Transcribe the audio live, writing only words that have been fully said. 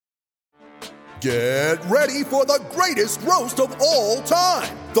Get ready for the greatest roast of all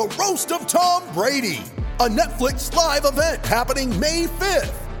time, the Roast of Tom Brady, a Netflix live event happening May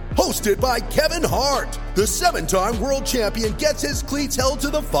 5th. Hosted by Kevin Hart, the 7-time world champion gets his cleats held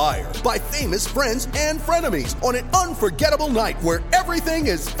to the fire by famous friends and frenemies on an unforgettable night where everything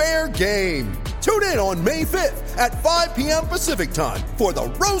is fair game. Tune in on May 5th at 5 p.m. Pacific time for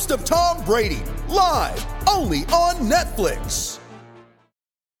the Roast of Tom Brady, live only on Netflix.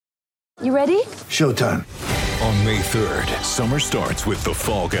 You ready? Showtime. On May 3rd, summer starts with The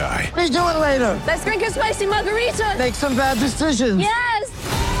Fall Guy. Let's do it later. Let's drink a spicy margarita. Make some bad decisions. Yes!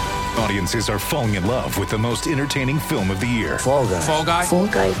 Audiences are falling in love with the most entertaining film of the year. Fall Guy. Fall Guy? Fall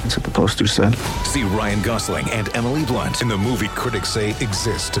Guy. That's what the poster said. See Ryan Gosling and Emily Blunt in the movie critics say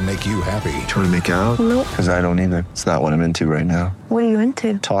exists to make you happy. Trying to make it out? Nope. Because I don't either. It's not what I'm into right now. What are you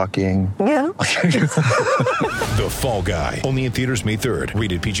into? Talking. Yeah. The Fall Guy. Only in theaters May 3rd.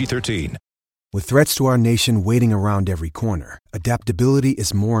 Rated PG-13. With threats to our nation waiting around every corner, adaptability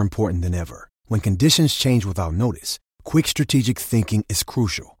is more important than ever. When conditions change without notice, quick strategic thinking is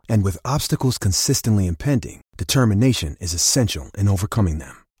crucial. And with obstacles consistently impending, determination is essential in overcoming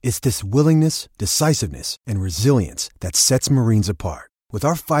them. It's this willingness, decisiveness, and resilience that sets Marines apart. With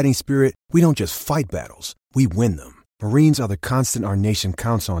our fighting spirit, we don't just fight battles, we win them. Marines are the constant our nation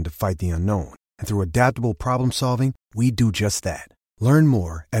counts on to fight the unknown. And through adaptable problem solving, we do just that. Learn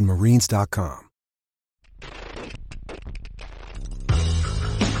more at marines.com.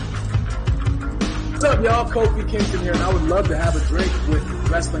 What's up, y'all? Kofi Kingston here, and I would love to have a drink with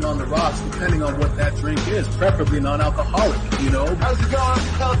Wrestling on the Rocks, depending on what that drink is, preferably non-alcoholic, you know? How's it going?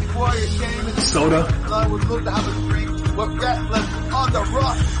 Healthy Warrior Shane. Soda. I would love to have a drink with Wrestling on the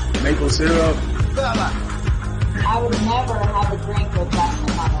Rocks. Maple syrup. Bella. I would never have a drink with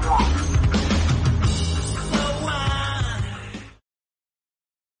Wrestling on the Rocks.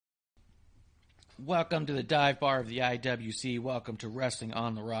 Welcome to the dive bar of the IWC. Welcome to Wrestling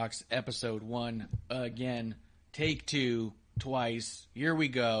on the Rocks, episode 1. Again, take 2, twice. Here we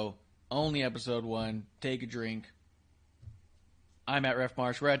go. Only episode 1. Take a drink. I'm at Ref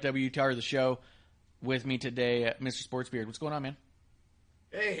Marsh. We're at WTR the show. With me today, Mr. Sportsbeard. What's going on, man?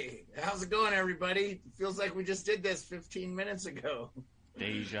 Hey, how's it going, everybody? Feels like we just did this 15 minutes ago.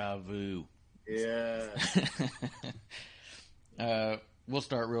 Deja vu. Yeah. We'll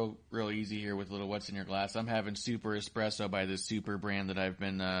start real easy here with a little what's in your glass. I'm having Super Espresso by this Super brand that I've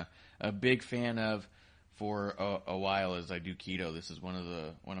been a big fan of for a while as I do keto. This is one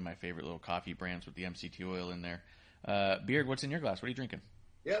of my favorite little coffee brands with the MCT oil in there. Beard, what's in your glass? What are you drinking?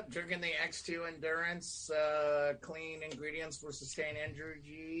 Yep, drinking the X2 Endurance clean ingredients for sustained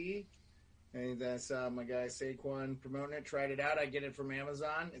energy. And that's my guy Saquon promoting it. Tried it out. I get it from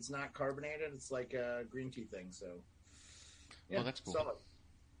Amazon. It's not carbonated. It's like a green tea thing. So. Yeah, oh, that's cool. Solid.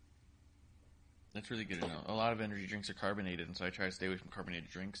 That's really good to know. A lot of energy drinks are carbonated, and so I try to stay away from carbonated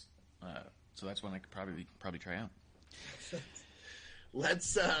drinks. So that's one I could probably try out.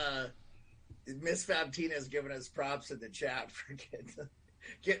 Let's Miss Fabtina has given us props in the chat for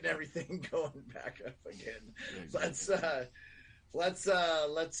getting everything going back up again. Yeah, let's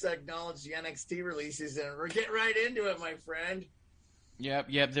acknowledge the NXT releases, and we'll get right into it, my friend.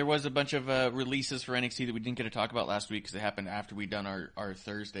 Yep. There was a bunch of releases for NXT that we didn't get to talk about last week because they happened after we'd done our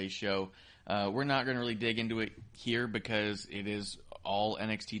Thursday show. We're not going to really dig into it here because it is all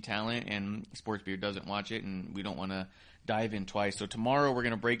NXT talent and Sportsbeard doesn't watch it and we don't want to dive in twice. So tomorrow we're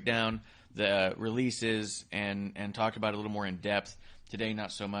going to break down the releases and talk about it a little more in depth. Today,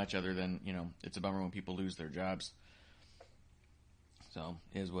 not so much, other than, it's a bummer when people lose their jobs. So,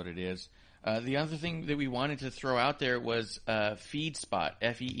 it is what it is. The other thing that we wanted to throw out there was FeedSpot,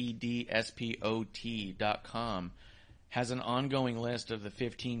 FeedSpot.com, has an ongoing list of the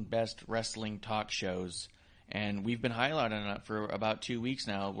 15 best wrestling talk shows, and we've been highlighting it for about 2 weeks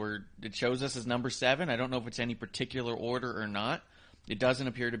now. It shows us as number 7. I don't know if it's any particular order or not. It doesn't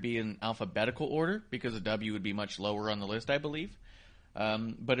appear to be in alphabetical order because the W would be much lower on the list, I believe.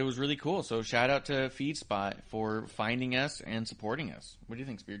 But it was really cool. So shout out to FeedSpot for finding us and supporting us. What do you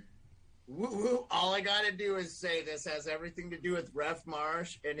think, Spear? Woo-woo. All I got to do is say this has everything to do with Ref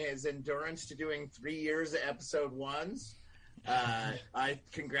Marsh and his endurance to doing 3 years of episode 1s.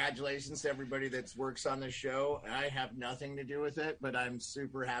 Congratulations to everybody that works on the show. I have nothing to do with it, but I'm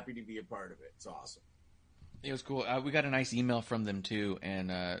super happy to be a part of it. It's awesome. It was cool. We got a nice email from them too,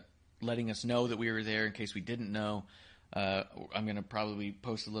 and letting us know that we were there in case we didn't know. I'm going to probably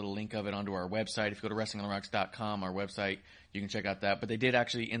post a little link of it onto our website. If you go to WrestlingOnTheRocks.com, our website, you can check out that. But they did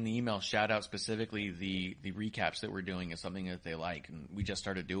actually, in the email, shout out specifically the recaps that we're doing is something that they like, and we just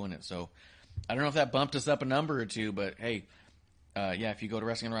started doing it. So I don't know if that bumped us up a number or two, but hey, if you go to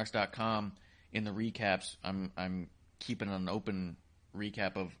WrestlingOnTheRocks.com, in the recaps, I'm keeping an open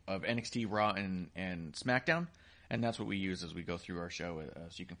recap of NXT, Raw, and SmackDown. And that's what we use as we go through our show,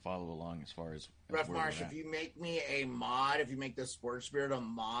 so you can follow along as far as Ref Marsh, if you make me a mod, if you make the Sports Spirit a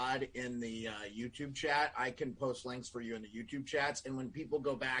mod in the YouTube chat, I can post links for you in the YouTube chats. And when people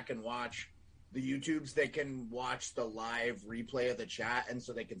go back and watch the YouTubes, they can watch the live replay of the chat, and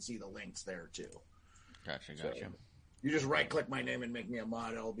so they can see the links there too. Gotcha. So you just right-click my name and make me a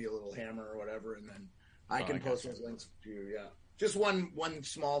mod. It'll be a little hammer or whatever, and then I can post those links to you. Yeah, just one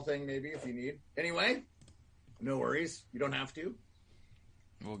small thing maybe if you need. Anyway. No worries. You don't have to.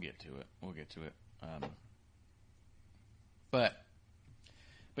 We'll get to it. But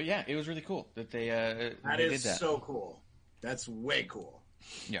yeah, it was really cool that they did that. So cool. That's way cool.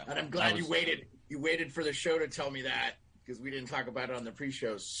 Yeah. And I'm glad you waited. You waited for the show to tell me that because we didn't talk about it on the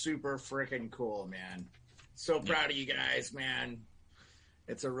pre-show. Super freaking cool, man. So proud of you guys, man.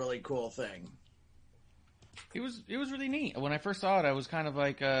 It's a really cool thing. It was really neat. When I first saw it, I was kind of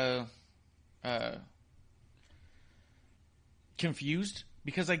like confused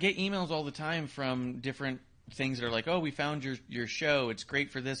because I get emails all the time from different things that are like, oh, we found your show, it's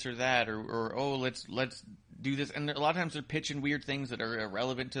great for this or that, or oh, let's do this, and a lot of times they're pitching weird things that are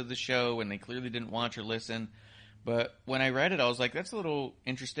irrelevant to the show and they clearly didn't watch or listen. But when I read it, I was like, that's a little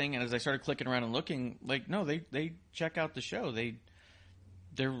interesting. And as I started clicking around and looking, like, no, they check out the show,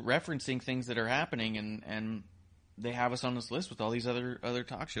 they're referencing things that are happening, and they have us on this list with all these other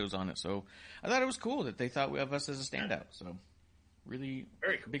talk shows on it. So I thought it was cool that they thought of us as a standout. So really,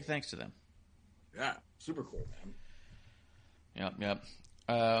 very cool. Big thanks to them. Yeah, super cool, man. Yep.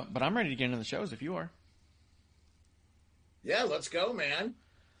 But I'm ready to get into the shows if you are. Yeah, let's go, man.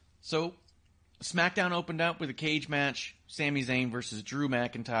 So, SmackDown opened up with a cage match: Sami Zayn versus Drew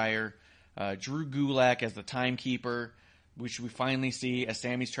McIntyre. Drew Gulak as the timekeeper, which we finally see as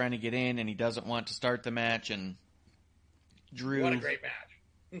Sami's trying to get in and he doesn't want to start the match. And Drew, what a great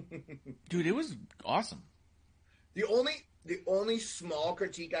match, dude! It was awesome. The only small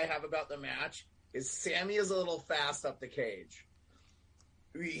critique I have about the match is Sami is a little fast up the cage.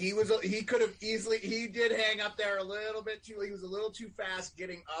 He did hang up there a little bit too. He was a little too fast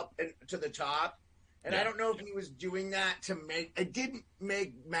getting up and to the top. And I don't know if he was doing that it didn't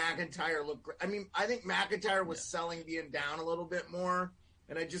make McIntyre look great. I mean, I think McIntyre was selling being down a little bit more.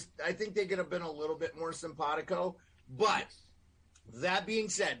 And I think they could have been a little bit more simpatico. But that being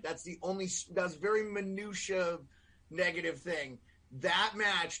said, that's very minutia negative thing. That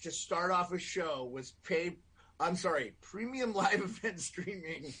match to start off a show was premium live event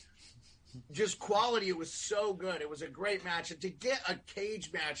streaming. Just quality. It was so good. It was a great match. And to get a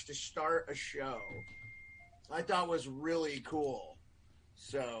cage match to start a show, I thought was really cool.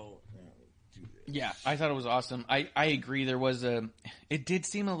 So, yeah, I thought it was awesome. I agree. It did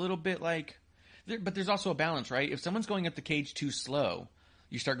seem a little bit like, but there's also a balance, right? If someone's going up the cage too slow,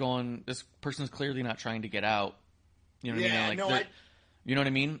 you start going, this person's clearly not trying to get out. You know what I mean? You know what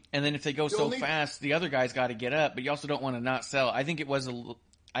I mean? And then if they go fast, the other guy's got to get up, but you also don't want to not sell. I think it was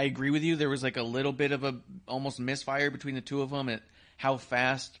I agree with you. There was like a little bit of a almost misfire between the two of them at how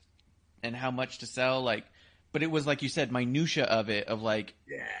fast and how much to sell. But it was like you said, minutia of it, of like,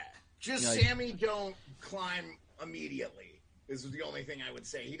 yeah, just Sami don't climb immediately. This is the only thing I would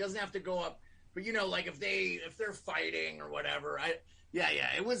say. He doesn't have to go up, but like if they're fighting or whatever,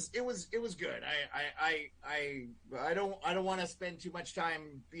 it was good. I don't want to spend too much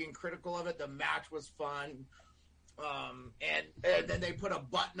time being critical of it. The match was fun. And then they put a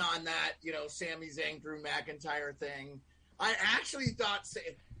button on that, Sami Zayn Drew McIntyre thing. I actually thought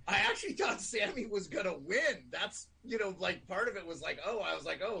Sami was gonna win. That's part of it was like, I was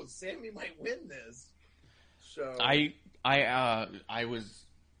like, Sami might win this. So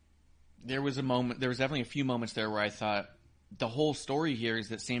there was definitely a few moments there where I thought the whole story here is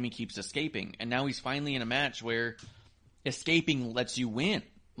that Sami keeps escaping, and now he's finally in a match where escaping lets you win,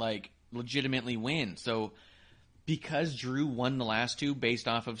 legitimately win. So because Drew won the last two based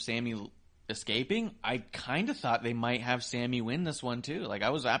off of Sami escaping, I kind of thought they might have Sami win this one too. I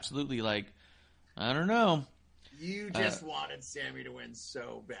was absolutely I don't know. You just wanted Sami to win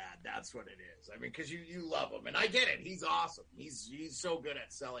so bad. That's what it is. I mean, because you love him, and I get it. He's awesome. He's so good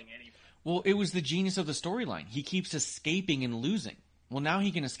at selling anything. Well, it was the genius of the storyline. He keeps escaping and losing. Well, now he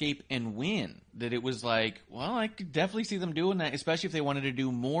can escape and win. That it was I could definitely see them doing that, especially if they wanted to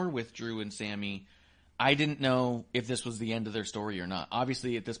do more with Drew and Sami. I didn't know if this was the end of their story or not.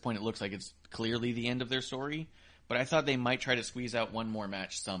 Obviously, at this point, it looks like it's clearly the end of their story. But I thought they might try to squeeze out one more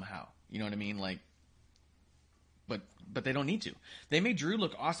match somehow. You know what I mean? But they don't need to. They made Drew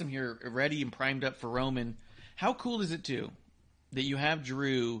look awesome here, ready and primed up for Roman. How cool is it, too, that you have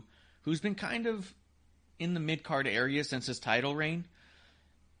Drew, who's been kind of in the mid-card area since his title reign,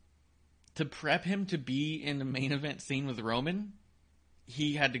 to prep him to be in the main event scene with Roman,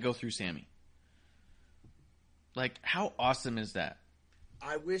 he had to go through Sammy. Like, how awesome is that?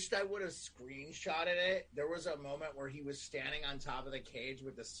 I wished I would have screenshotted it. There was a moment where he was standing on top of the cage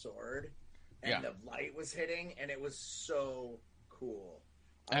with the sword, and the light was hitting, and it was so cool.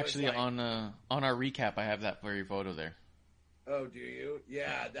 Actually, on our recap, I have that very photo there. Oh, do you?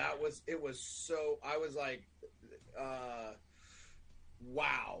 Yeah, it was so, I was like,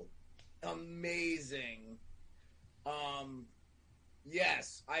 wow. Amazing.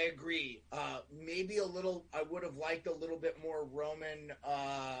 Yes, I agree. Maybe I would have liked a little bit more Roman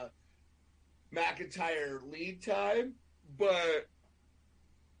McIntyre lead time, but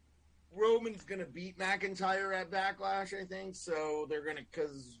Roman's going to beat McIntyre at Backlash, I think, so they're going to,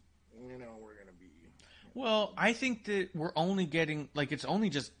 because, we're going to be. Well, I think that we're only getting, it's only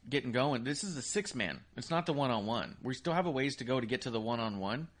just getting going. This is the 6-man. It's not the one-on-one. We still have a ways to go to get to the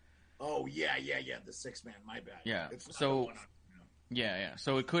one-on-one. Oh, yeah, the 6-man, my bad. Yeah, it's so... Yeah.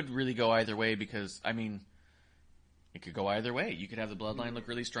 So it could really go either way because, it could go either way. You could have the Bloodline look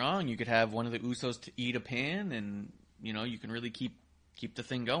really strong. You could have one of the Usos to eat a pin, and, you can really keep the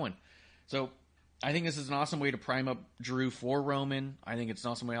thing going. So I think this is an awesome way to prime up Drew for Roman. I think it's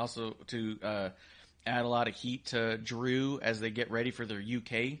an awesome way also to add a lot of heat to Drew as they get ready for their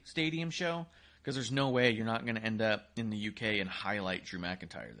UK stadium show, because there's no way you're not going to end up in the UK and highlight Drew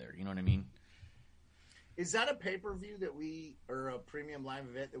McIntyre there. You know what I mean? Is that a pay-per-view or a premium live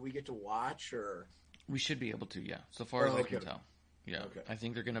event that we get to watch, or? We should be able to, yeah. So far as I can tell. Yeah. Okay. I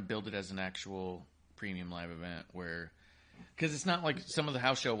think they're going to build it as an actual premium live event because it's not like some of the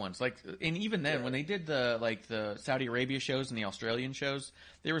house show ones. And even then, when they did the Saudi Arabia shows and the Australian shows,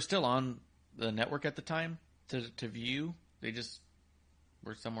 they were still on the network at the time to view. They just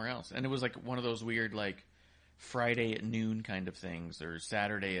were somewhere else. And it was like one of those weird, Friday at noon kind of things, or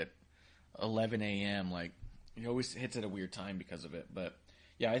Saturday at 11 a.m. It always hits at a weird time because of it. But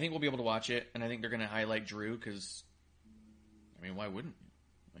yeah, I think we'll be able to watch it, and I think they're going to highlight Drew because, why wouldn't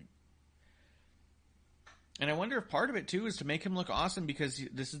you? And I wonder if part of it too is to make him look awesome, because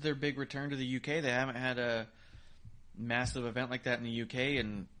this is their big return to the UK. They haven't had a massive event like that in the UK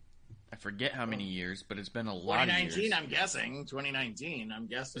in I forget how many years, but it's been a lot of years. 2019, I'm guessing. 2019, I'm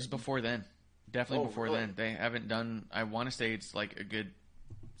guessing. This is before then. Definitely before then. They haven't done, I want to say it's a good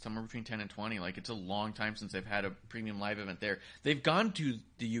somewhere between 10 and 20. It's a long time since they've had a premium live event there. They've gone to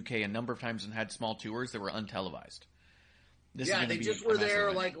the UK a number of times and had small tours that were untelevised. They just were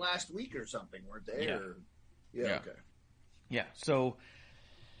there last week or something, weren't they? Yeah. Okay. Yeah, so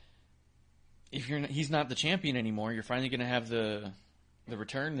if he's not the champion anymore, you're finally going to have the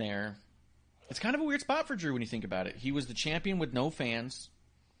return there. It's kind of a weird spot for Drew when you think about it. He was the champion with no fans.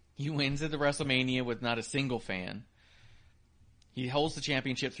 He wins at the WrestleMania with not a single fan. He holds the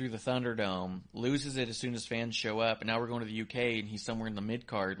championship through the Thunderdome, loses it as soon as fans show up, and now we're going to the UK, and he's somewhere in the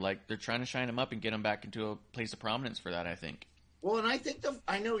mid-card. They're trying to shine him up and get him back into a place of prominence for that, I think. Well, and I think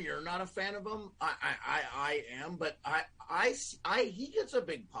I know you're not a fan of him. I am, but he gets a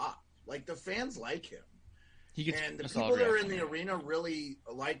big pop. The fans like him. And the people that are in the arena really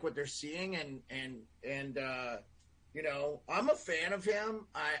like what they're seeing, and I'm a fan of him.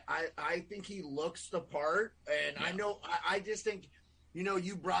 I think he looks the part, and I just think,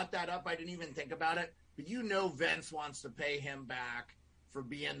 you brought that up. I didn't even think about it, but Vince wants to pay him back for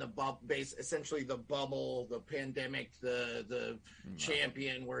being essentially the bubble, the pandemic, the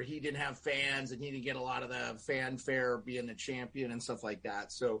champion, where he didn't have fans and he didn't get a lot of the fanfare being the champion and stuff like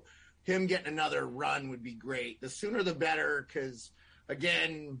that. So him getting another run would be great. The sooner the better, because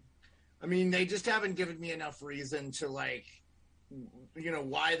again, they just haven't given me enough reason to why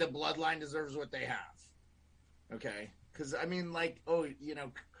the Bloodline deserves what they have. Okay. Because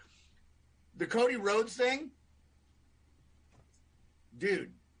the Cody Rhodes thing,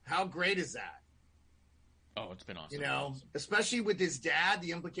 dude, how great is that? Oh, it's been awesome. Especially with his dad,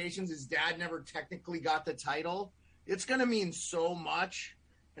 the implications, his dad never technically got the title. It's going to mean so much.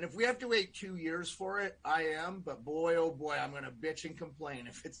 And if we have to wait 2 years for it, I am. But boy, oh boy, I'm going to bitch and complain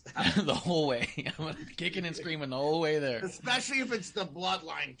if it's that. The whole way. I'm kicking and screaming the whole way there. Especially if it's the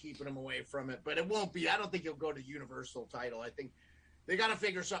Bloodline keeping him away from it. But it won't be. I don't think he'll go to Universal title. I think they got to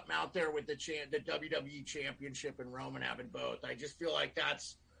figure something out there with the WWE Championship and Roman having both. I just feel like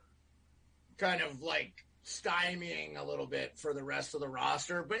that's kind of stymieing a little bit for the rest of the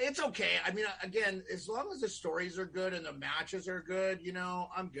roster, but it's okay. Again, as long as the stories are good and the matches are good,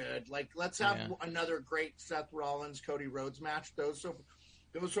 I'm good. Let's have another great Seth Rollins, Cody Rhodes match. Those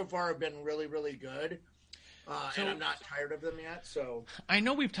so far have been really, really good. And I'm not tired of them yet, so... I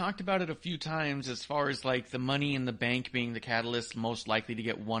know we've talked about it a few times as far as, like, the Money in the Bank being the catalyst most likely to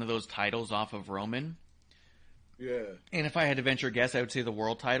get one of those titles off of Roman. Yeah. And if I had to venture a guess, I would say the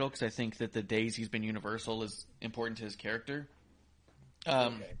world title, because I think that the days he's been Universal is important to his character.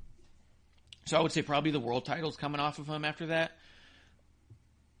 Okay. So I would say probably the world title's coming off of him after that.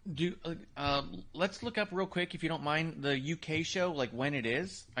 Let's look up real quick, if you don't mind, the UK show, like when it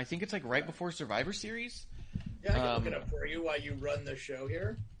is. I think it's like right before Survivor Series. Yeah, I can look it up for you while you run the show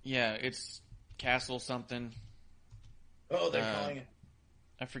here. Yeah, it's Castle something. Oh, they're calling it.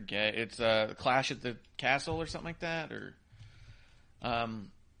 I forget. It's Clash at the Castle or something like that, or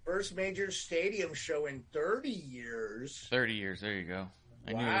first major stadium show in 30 years. 30 years. There you go.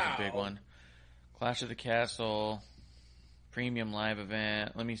 I knew it was a big one. Clash at the Castle, premium live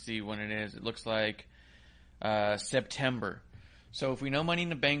event. Let me see when it is. It looks like September. So if we know Money in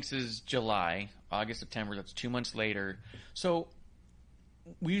the Banks is July, August, September, that's 2 months later. So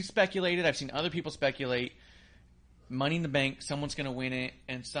we speculated, I've seen other people speculate, Money in the Bank, someone's going to win it,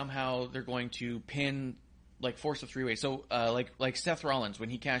 and somehow they're going to pin, like, force a three-way. So, like Seth Rollins, when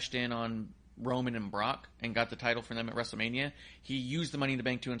he cashed in on Roman and Brock and got the title for them at WrestleMania, he used the Money in the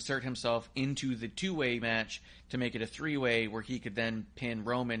Bank to insert himself into the two-way match to make it a three-way where he could then pin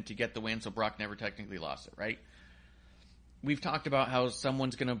Roman to get the win, so Brock never technically lost it, right? We've talked about how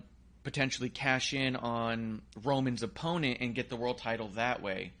someone's going to potentially cash in on Roman's opponent and get the world title that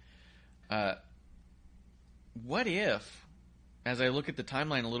way. What if, as I look at the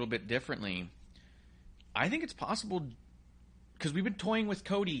timeline a little bit differently, I think it's possible, because we've been toying with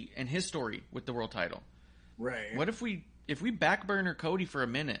Cody and his story with the world title. Right. What if we backburner Cody for a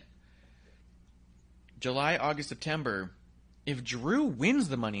minute? July, August, September, if Drew wins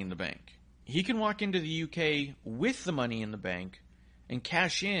the Money in the Bank, he can walk into the UK with the Money in the Bank and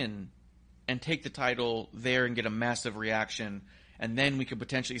cash in and take the title there and get a massive reaction. And then we could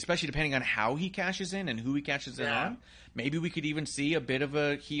potentially, especially depending on how he cashes in and who he cashes in on, maybe we could even see a bit of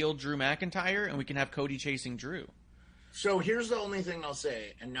a heel Drew McIntyre, and we can have Cody chasing Drew. So here's the only thing I'll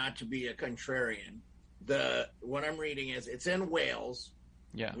say, and not to be a contrarian. What I'm reading is it's in Wales,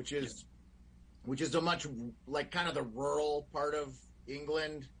 which is a much, like, kind of the rural part of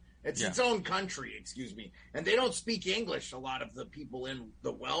England. It's its own country, excuse me. And they don't speak English. A lot of the people in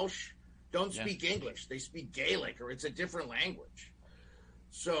the Welsh don't speak English. They speak Gaelic, or it's a different language.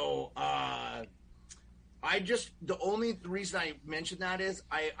 So the only reason I mentioned that is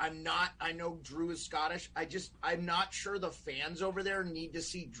I know Drew is Scottish. I'm not sure the fans over there need to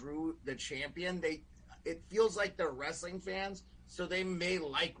see Drew the champion. It feels like they're wrestling fans, so they may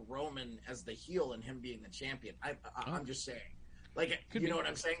like Roman as the heel and him being the champion. I'm just saying. Like, you know what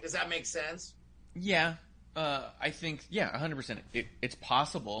I'm saying? Does that make sense? Yeah. I think, 100%. It's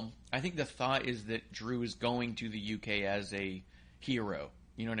possible. I think the thought is that Drew is going to the UK as a hero.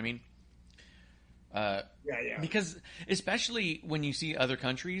 You know what I mean? Because especially when you see other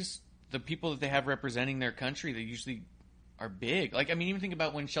countries, the people that they have representing their country, they usually are big. Like, I mean, even think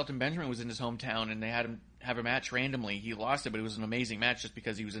about when Shelton Benjamin was in his hometown and they had him have a match randomly. He lost it, but it was an amazing match just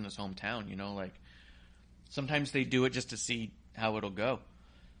because he was in his hometown, you know? Like, sometimes they do it just to see how it'll go,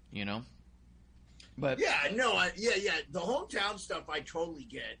 you know? But the hometown stuff I totally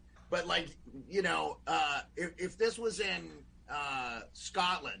get. But, like, you know, if this was in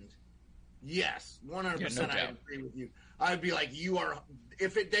Scotland, yes, 100% I agree with you. I'd be like,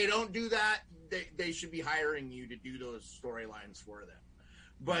 they don't do that, they should be hiring you to do those storylines for them.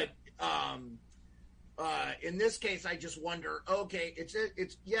 But in this case, I just wonder, okay, it's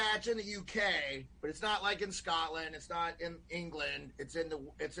in the UK, but it's not like in Scotland, it's not in England, it's in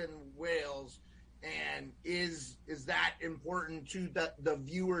Wales. And is that important to the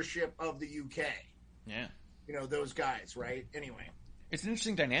viewership of the UK? Yeah. You know, those guys, right? Anyway. It's an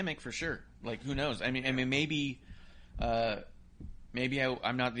interesting dynamic for sure. Like, who knows? I mean, maybe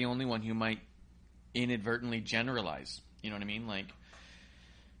I'm not the only one who might inadvertently generalize. You know what I mean? Like,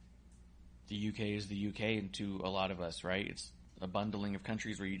 the UK is the UK to a lot of us, right? It's a bundling of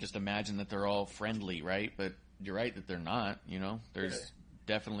countries where you just imagine that they're all friendly, right? But you're right that they're not, you know? There's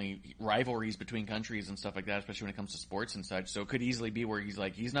definitely rivalries between countries and stuff like that, especially when it comes to sports and such. So it could easily be where he's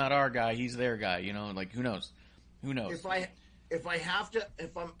like, he's not our guy, he's their guy, you know? Like, who knows? Who knows? If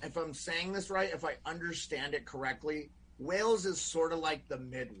I'm saying this right, if I understand it correctly, Wales is sort of like the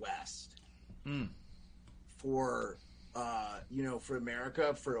Midwest for for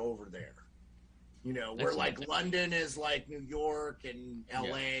America, for over there. You know, where like London is like New York and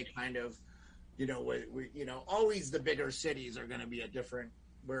LA kind of, you know, always the bigger cities are going to be a different,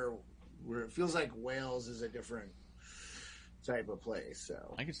 where it feels like Wales is a different type of place.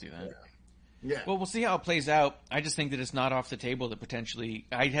 So I can see that. Yeah. Well, we'll see how it plays out. I just think that it's not off the table that potentially,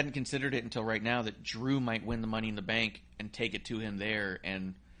 I hadn't considered it until right now, that Drew might win the Money in the Bank and take it to him there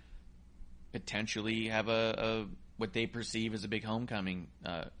and potentially have a what they perceive as a big homecoming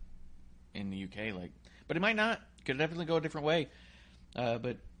in the UK. But it might not. Could definitely go a different way.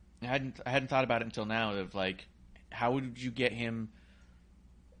 But I hadn't thought about it until now of how would you get him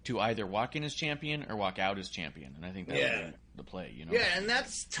to either walk in as champion or walk out as champion? And I think that would be the play, Yeah, and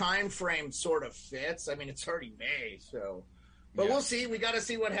that's time frame sort of fits. I mean, it's already May, so. But we'll see. We got to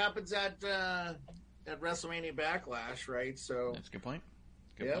see what happens at WrestleMania Backlash, right? So that's a good point.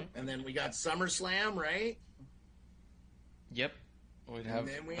 Point. And then we got SummerSlam, right? Yep. And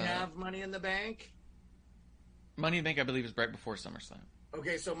then we have Money in the Bank. Money in the Bank, I believe, is right before SummerSlam.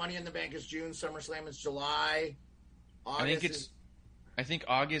 Okay, so Money in the Bank is June, SummerSlam is July. I think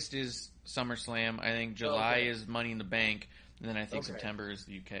August is SummerSlam. I think July is Money in the Bank, and then I think September is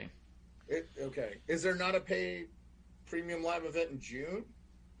the UK. Is there not a pay premium live event in June?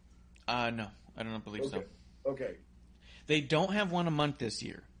 No, I don't believe so. Okay. They don't have one a month this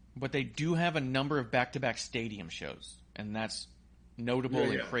year, but they do have a number of back-to-back stadium shows, and that's notable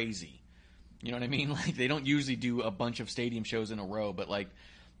and crazy. You know what I mean? They don't usually do a bunch of stadium shows in a row, but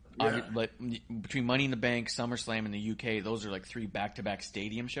between Money in the Bank, SummerSlam, and the UK, those are 3 back-to-back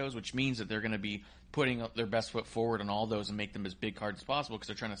stadium shows, which means that they're going to be putting their best foot forward on all those and make them as big cards as possible because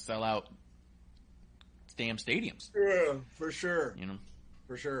they're trying to sell out damn stadiums. Yeah, for sure.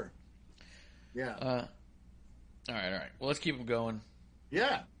 For sure. Yeah. All right. Well, let's keep them going.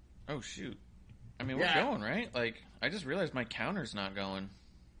 Yeah. Oh, shoot. I mean, we're going, right? I just realized my counter's not going.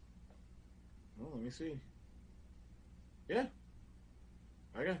 Oh, let me see. Yeah.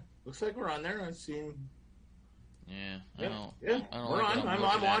 Okay. Looks like we're on there. I've seen. Yeah. We're on.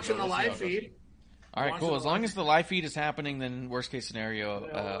 I'm watching the live feed. All right, cool. As long as the live feed is happening, then worst case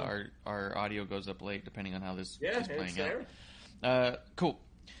scenario, our audio goes up late, depending on how this is playing out. Cool.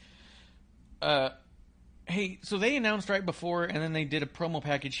 Hey, so they announced right before, and then they did a promo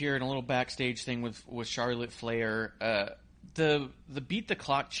package here and a little backstage thing with Charlotte Flair. The Beat the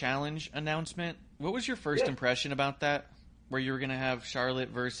Clock Challenge announcement. What was your first impression about that? Where you were going to have Charlotte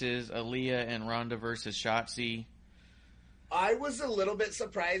versus Aaliyah and Ronda versus Shotzi? I was a little bit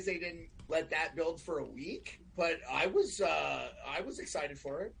surprised they didn't let that build for a week, but I was excited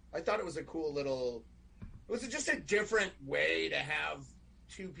for it. I thought it was a cool little. It was just a different way to have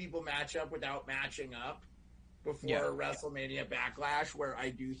 2 people match up without matching up before WrestleMania Backlash, where I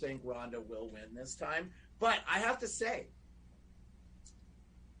do think Ronda will win this time. But I have to say,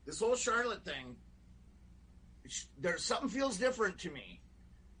 this whole Charlotte thing, there's something feels different to me.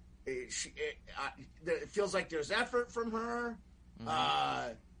 It feels like there's effort from her.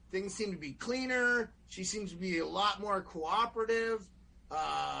 Mm-hmm. Things seem to be cleaner. She seems to be a lot more cooperative.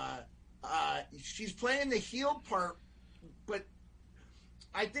 She's playing the heel part, but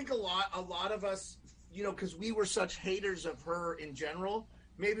I think a lot of us, because we were such haters of her in general,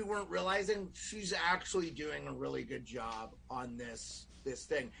 maybe weren't realizing she's actually doing a really good job on this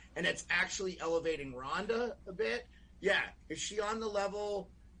thing. And it's actually elevating Ronda a bit. Yeah. Is she on the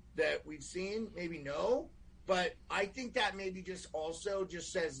level that we've seen? Maybe no. But I think that maybe just also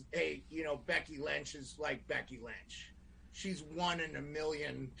just says, hey, Becky Lynch is like Becky Lynch. She's 1 in a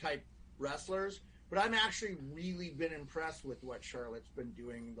million type wrestlers. But I'm actually really been impressed with what Charlotte's been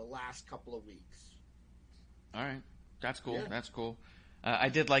doing the last couple of weeks. All right. That's cool. Yeah. That's cool. I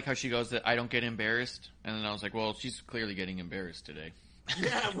did like how she goes that I don't get embarrassed. And then I was like, well, she's clearly getting embarrassed today.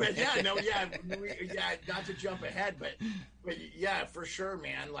 Not to jump ahead, but yeah, for sure,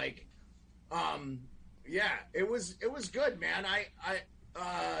 man. It was good, man. I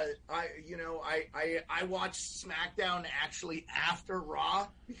watched SmackDown actually after Raw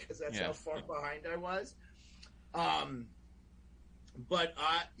because that's how far behind I was. But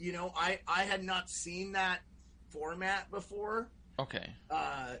I had not seen that format before. Okay.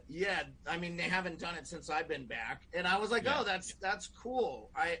 I mean, they haven't done it since I've been back, and I was like, oh, that's cool.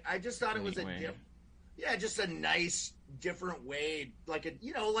 I just thought it was just a nice different way, like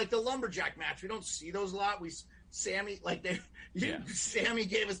the lumberjack match. We don't see those a lot. Sammy gave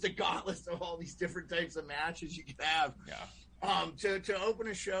us the gauntlet of all these different types of matches you could have. Yeah. To open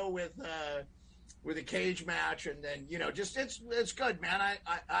a show with a cage match, and then just it's good, man.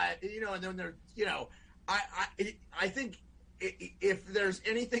 And then I think if there's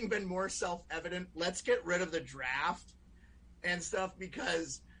anything been more self-evident, let's get rid of the draft and stuff,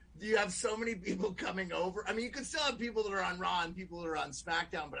 because you have so many people coming over. I mean, you could still have people that are on Raw and people that are on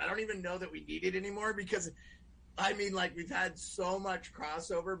SmackDown, but I don't even know that we need it anymore, because I mean, we've had so much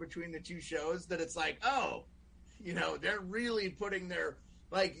crossover between the 2 shows that it's like, oh, they're really putting their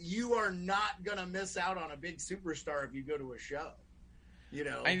Like, you are not going to miss out on a big superstar if you go to a show. You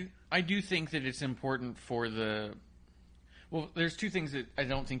know? I do think that it's important for the... Well, there's two things that I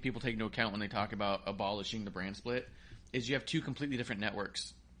don't think people take into account when they talk about abolishing the brand split, is you have two completely different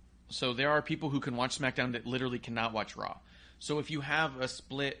networks. So there are people who can watch SmackDown that literally cannot watch Raw. So if you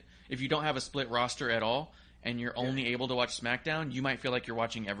don't have a split roster at all, and you're only able to watch SmackDown, you might feel like you're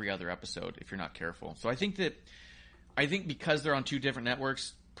watching every other episode if you're not careful. So I think because they're on two different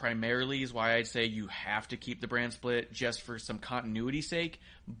networks, primarily is why I'd say you have to keep the brand split just for some continuity's sake.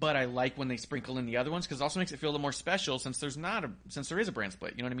 But I like when they sprinkle in the other ones because it also makes it feel a little more special since there is a brand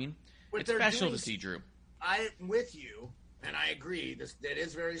split. You know what I mean? It's special to see Drew. I'm with you, and I agree. That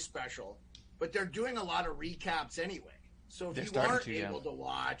is very special. But they're doing a lot of recaps anyway. So if you aren't able to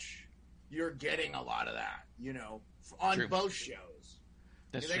watch, you're getting a lot of that, you know, on both shows.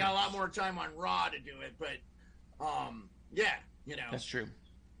 They got a lot more time on Raw to do it, but, you know. That's true.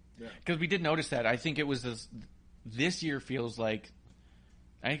 Because we did notice that. I think it was this year feels like,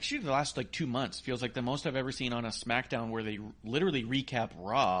 actually the last 2 months feels like the most I've ever seen on a SmackDown where they literally recap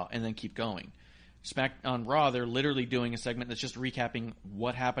Raw and then keep going. On Raw, they're literally doing a segment that's just recapping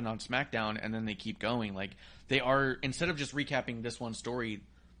what happened on SmackDown and then they keep going. Like, they are, instead of just recapping this one story,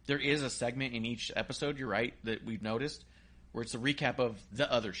 there is a segment in each episode, you're right, that we've noticed, where it's a recap of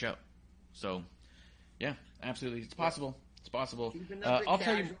the other show. So, yeah, absolutely. It's possible. It's possible. Keeping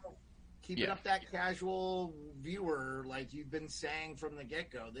up that casual viewer, like you've been saying from the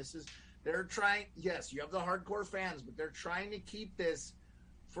get-go. They're trying, yes, you have the hardcore fans, but they're trying to keep this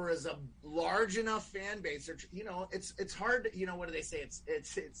for as a large enough fan base. You know, it's hard to, you know, what do they say?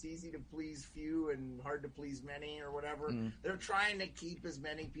 It's easy to please few and hard to please many or whatever. They're trying to keep as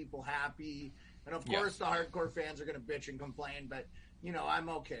many people happy. And of course the hardcore fans are going to bitch and complain, but you know, I'm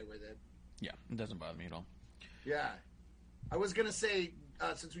okay with it. Yeah, it doesn't bother me at all. Yeah. I was going to say,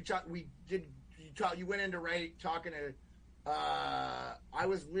 since you went into talking to, I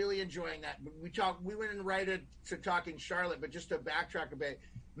was really enjoying that. We went in to talking Charlotte, but just to backtrack a bit,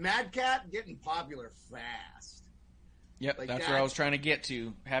 Madcap getting popular fast. Yep, that's where I was trying to get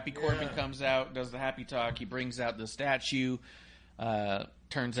to. Happy Corbin comes out, does the happy talk. He brings out the statue.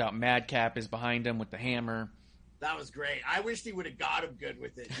 Turns out Madcap is behind him with the hammer. That was great. I wished he would have got him good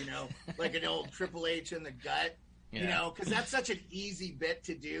with it, you know, like an old Triple H in the gut. You know, because that's such an easy bit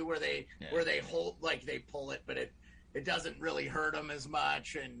to do where they hold, like they pull it, but it doesn't really hurt them as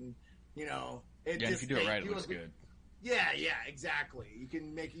much, and you know, if you do it right, it looks good. Yeah, exactly.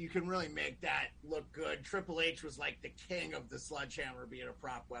 You can really make that look good. Triple H was like the king of the sledgehammer being a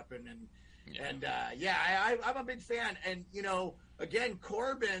prop weapon, I'm a big fan. And you know, again,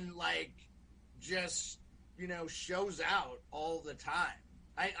 Corbin just shows out all the time.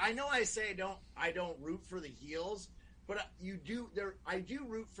 I know I say I don't root for the heels, but I do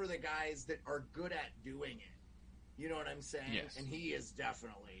root for the guys that are good at doing it. You know what I'm saying? Yes. And he is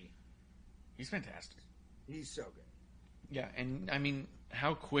definitely. He's fantastic. He's so good. Yeah, and I mean,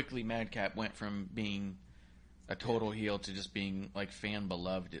 how quickly Madcap went from being a total heel to just being like fan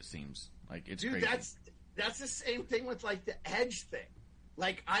beloved. It seems like it's crazy. That's the same thing with like the Edge thing.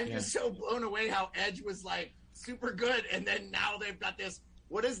 Like I'm just so blown away how Edge was like super good, and then now they've got this.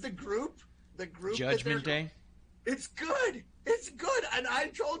 What is the group? The group Judgment Day. It's good. It's good. And I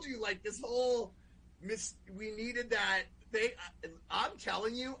told you, like this whole we needed that. I'm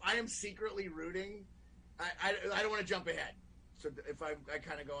telling you, I am secretly rooting. I don't want to jump ahead. So if I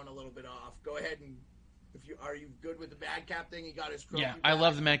kind of going a little bit off, go ahead and are you good with the Madcap thing? He got his trophy. Yeah, I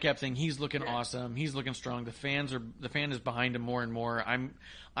love the Madcap thing. He's looking awesome. He's looking strong. The fan is behind him more and more.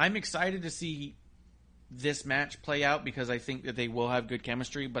 I'm excited to see this match play out because I think that they will have good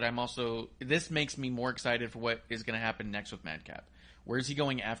chemistry, but this makes me more excited for what is going to happen next with Madcap. Where is he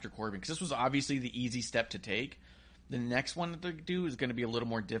going after Corbin? Because this was obviously the easy step to take. The next one that they do is going to be a little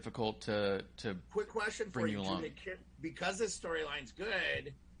more difficult to quick question bring for you along. Because this storyline's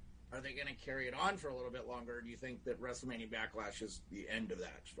good, are they going to carry it on for a little bit longer? Or do you think that WrestleMania Backlash is the end of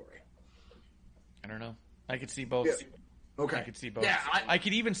that story? I don't know. I could see both. Yeah. Okay. I could see both. Yeah, I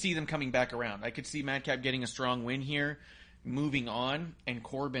could even see them coming back around. I could see Madcap getting a strong win here, moving on, and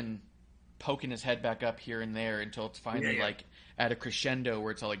Corbin poking his head back up here and there until it's finally like at a crescendo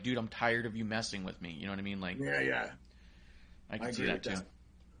where it's all like, dude, I'm tired of you messing with me. You know what I mean? Like, I can see that too.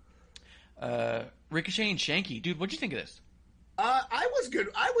 Ricochet and Shanky, dude, what'd you think of this? I was good.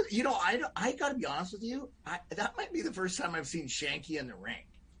 I got to be honest with you. That might be the first time I've seen Shanky in the ring.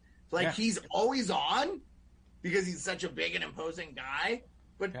 Like he's always on. Because he's such a big and imposing guy,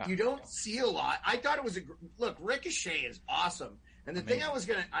 but you don't see a lot. I thought it was look. Ricochet is awesome, and the thing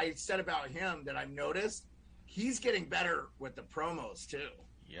I said about him that I've noticed, he's getting better with the promos too.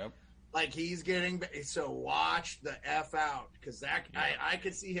 Yep. Like he's getting so watch the F out because I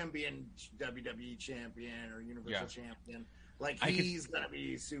could see him being WWE champion or Universal champion. Like he's gonna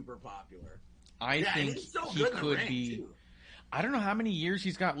be super popular. I think he could be. Too. I don't know how many years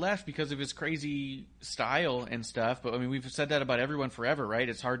he's got left because of his crazy style and stuff. But I mean, we've said that about everyone forever, right?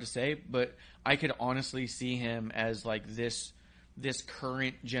 It's hard to say, but I could honestly see him as like this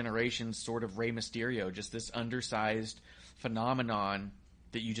current generation sort of Rey Mysterio, just this undersized phenomenon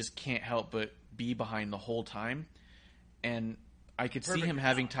that you just can't help but be behind the whole time. And I could see him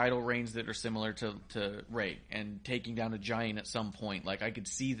having title reigns that are similar to Rey and taking down a giant at some point. Like I could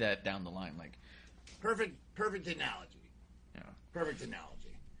see that down the line. Like perfect analogy. Yeah. Perfect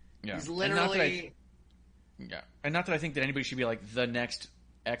analogy. Yeah. He's literally. And not that I think that anybody should be like the next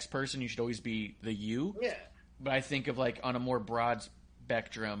X person. You should always be the you. Yeah. But I think of like on a more broad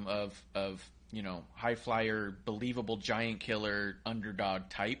spectrum of high flyer, believable giant killer underdog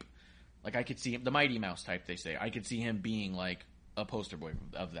type. Like I could see him, the Mighty Mouse type. They say I could see him being like a poster boy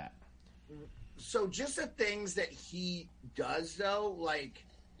of that. So just the things that he does though, like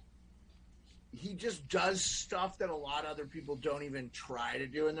he just does stuff that a lot of other people don't even try to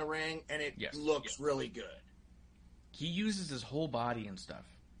do in the ring, and it looks really good. He uses his whole body and stuff.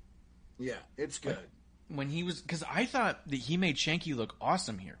 Yeah, it's good. Like, when he was, because I thought that he made Shanky look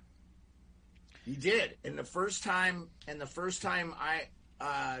awesome here. He did, and the first time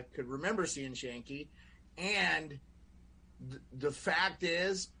I could remember seeing Shanky, and the fact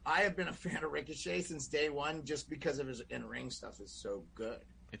is, I have been a fan of Ricochet since day one, just because of his in-ring stuff is so good.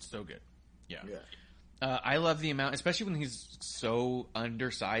 It's so good. Yeah. I love the amount, especially when he's so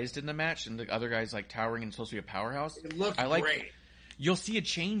undersized in the match, and the other guy's like towering and supposed to be a powerhouse. It looks great. You'll see a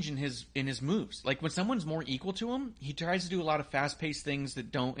change in his moves. Like when someone's more equal to him, he tries to do a lot of fast-paced things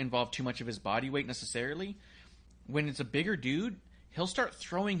that don't involve too much of his body weight necessarily. When it's a bigger dude, he'll start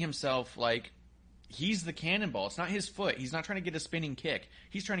throwing himself like he's the cannonball. It's not his foot. He's not trying to get a spinning kick.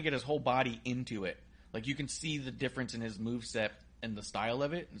 He's trying to get his whole body into it. Like you can see the difference in his moveset and the style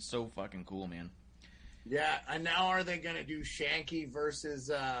of it. It's so fucking cool, man. Yeah, and now are they going to do Shanky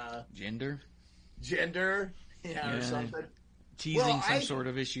versus Gender? Yeah, or something. Teasing some sort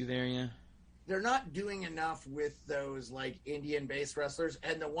of issue there, yeah. They're not doing enough with those like Indian-based wrestlers,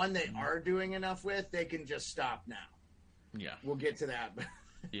 and the one they are doing enough with, they can just stop now. Yeah. We'll get to that.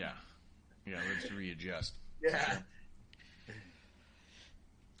 Yeah, let's readjust. Yeah.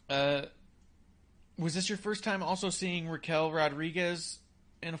 Was this your first time also seeing Raquel Rodriguez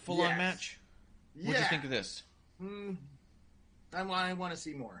in a full-on match? What do you think of this? I want to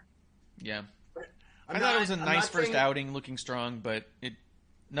see more. Yeah. I thought it was a nice first outing, looking strong, but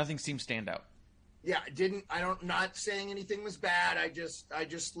nothing seemed stand out. Yeah, not saying anything was bad. I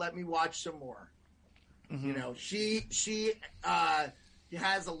just let me watch some more. Mm-hmm. You know, she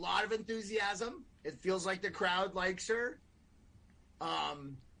has a lot of enthusiasm. It feels like the crowd likes her.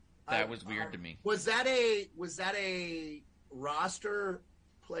 That was weird to me. Was that a roster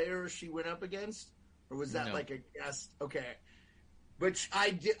player she went up against, or was that like a guest? Okay. Which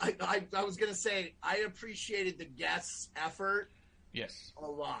I was going to say, I appreciated the guest's effort. Yes. A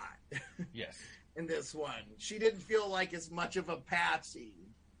lot. Yes. In this one. She didn't feel like as much of a patsy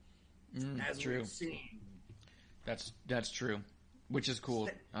as we've seen. That's true. Which is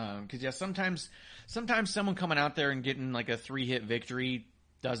cool. Because, sometimes someone coming out there and getting like a 3-hit victory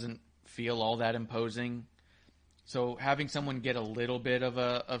doesn't feel all that imposing. So having someone get a little bit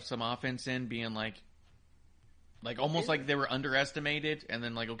of some offense in, being like almost like they were underestimated, and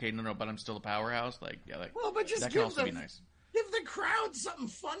then like, okay, no, but I'm still a powerhouse. Like, yeah, but just that can also be nice. Give the crowd something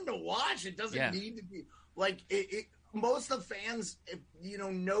fun to watch. It doesn't need to be like it. Most of the fans,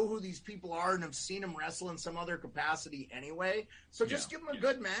 know who these people are and have seen them wrestle in some other capacity anyway. So just give them a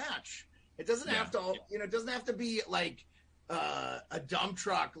good match. It doesn't have to, it doesn't have to be like a dump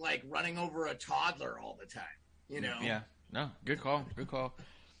truck like running over a toddler all the time. Yeah. No, good call.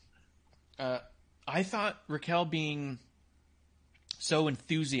 I thought Raquel being so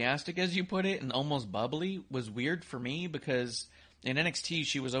enthusiastic, as you put it, and almost bubbly was weird for me because in NXT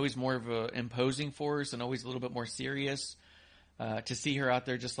she was always more of an imposing force and always a little bit more serious. To see her out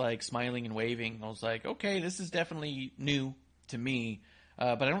there just like smiling and waving, I was like, okay, this is definitely new to me.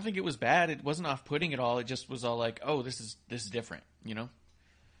 But I don't think it was bad. It wasn't off-putting at all. It just was all like, oh, this is different, Yeah.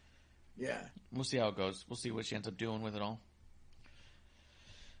 We'll see how it goes. We'll see what she ends up doing with it all.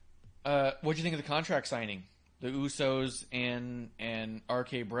 What'd you think of the contract signing? The Usos and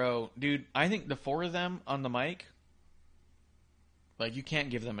RK Bro. Dude, I think the 4 of them on the mic, like, you can't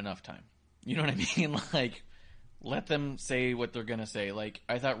give them enough time. You know what I mean? Like, let them say what they're going to say. Like,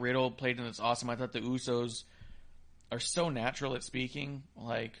 I thought Riddle played in this awesome. I thought the Usos are so natural at speaking.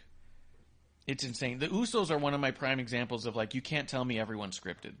 Like, it's insane. The Usos are one of my prime examples of, like, you can't tell me everyone's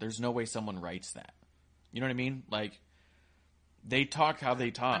scripted. There's no way someone writes that. You know what I mean? Like, they talk how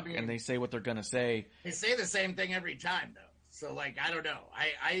they talk, and they say what they're going to say. They say the same thing every time, though. So, like, I don't know.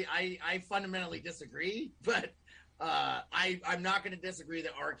 I fundamentally disagree, but I'm not going to disagree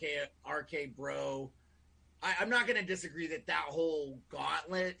that RK Bro. I'm not going to disagree that whole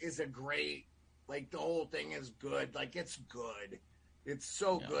gauntlet is a great, like, the whole thing is good. Like, it's good. It's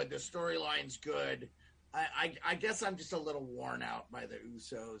so good. The storyline's good. I guess I'm just a little worn out by the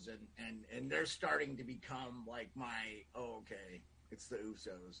Usos, and they're starting to become like okay, it's the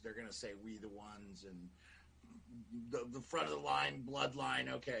Usos. They're gonna say we the ones, and the front of the line,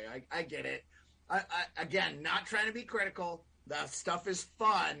 bloodline. Okay, I get it. I again, not trying to be critical. The stuff is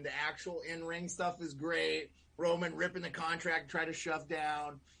fun. The actual in-ring stuff is great. Roman ripping the contract, try to shove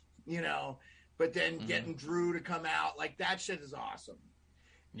down, but then getting Drew to come out, like, that shit is awesome.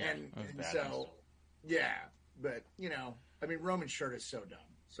 Yeah, and so, yeah, but, Roman's shirt is so dumb.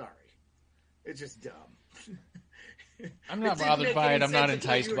 Sorry. It's just dumb. I'm not bothered by it. I'm not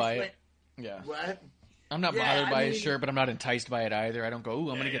enticed by it. Yeah. What? I'm not bothered by his shirt, but I'm not enticed by it either. I don't go, ooh,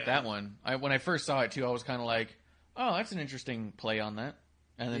 I'm going to get that one. When I first saw it, too, I was kind of like, oh, that's an interesting play on that.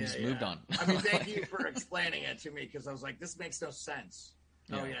 And then just moved on. Thank you for explaining it to me, because I was like, this makes no sense.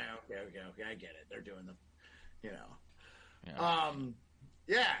 Yeah. Oh, yeah, okay, I get it. They're doing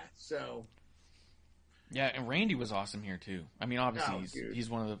so. Yeah, and Randy was awesome here, too. I mean, obviously, he's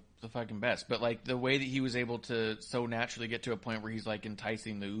one of the fucking best. But, like, the way that he was able to so naturally get to a point where he's, like,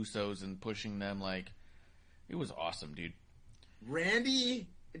 enticing the Usos and pushing them, like, it was awesome, dude. Randy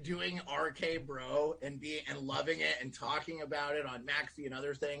doing RK Bro and loving it and talking about it on McAfee and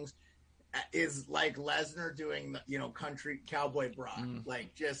other things is like Lesnar doing country cowboy Brock.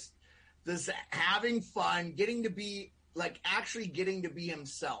 Like, just this having fun, getting to be actually getting to be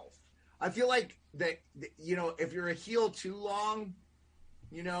himself. I feel like that if you're a heel too long,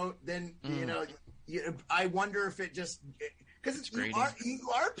 then I wonder if it just, because you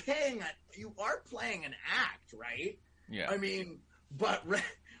are playing an act, right? Yeah. I mean, but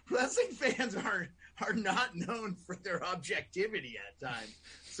wrestling fans are not known for their objectivity at times.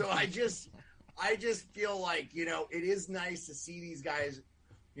 So I just feel like, it is nice to see these guys,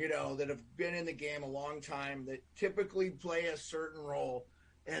 that have been in the game a long time, that typically play a certain role.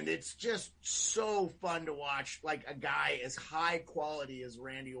 And it's just so fun to watch, like, a guy as high quality as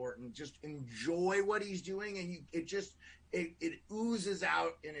Randy Orton just enjoy what he's doing, and it oozes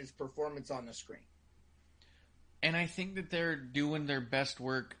out in his performance on the screen. And I think that they're doing their best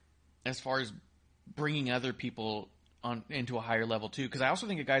work as far as bringing other people on into a higher level too. Because I also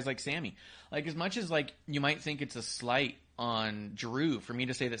think of guys like Sami. Like, as much as, like, you might think it's a slight on Drew for me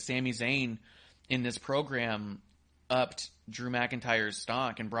to say that Sami Zayn in this program upped Drew McIntyre's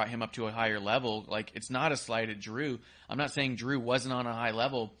stock and brought him up to a higher level. Like, it's not a slight at Drew. I'm not saying Drew wasn't on a high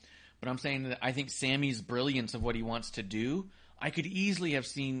level, but I'm saying that I think Sami's brilliance of what he wants to do, I could easily have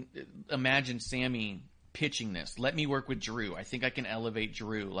imagined Sami pitching this. Let me work with Drew. I think I can elevate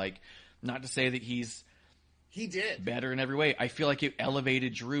Drew. Like, not to say that he did better in every way. I feel like it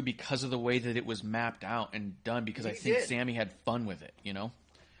elevated Drew because of the way that it was mapped out and done, because I think Sami had fun with it,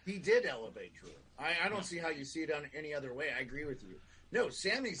 He did elevate Drew. I don't see how you see it on any other way. I agree with you. No,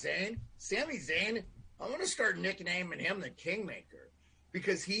 Sami Zayn, I want to start nicknaming him the Kingmaker,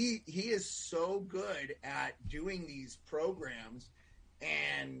 because he is so good at doing these programs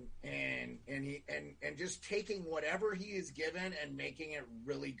and just taking whatever he is given and making it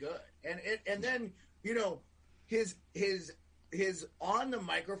really good. And then, his on the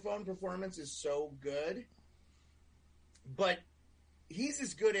microphone performance is so good, but he's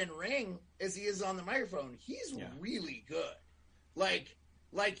as good in ring as he is on the microphone. He's really good. Like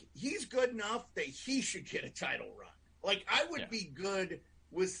he's good enough that he should get a title run. Like, I would be good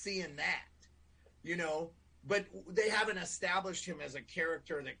with seeing that, but they haven't established him as a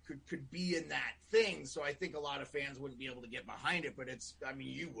character that could be in that thing. So I think a lot of fans wouldn't be able to get behind it, but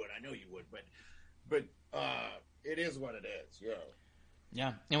you would, I know you would, but it is what it is. Yeah.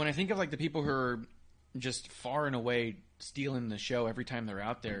 Yeah. And when I think of, like, the people who are just far and away stealing the show every time they're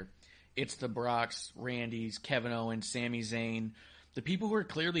out there, it's the Brocks, Randys, Kevin Owens, Sami Zayn, the people who are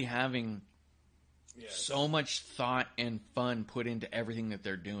clearly having so much thought and fun put into everything that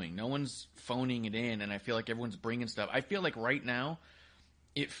they're doing. No one's phoning it in, and I feel like everyone's bringing stuff. I feel like right now,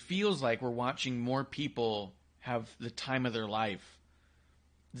 it feels like we're watching more people have the time of their life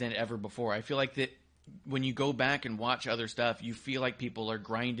than ever before. I feel like that when you go back and watch other stuff, you feel like people are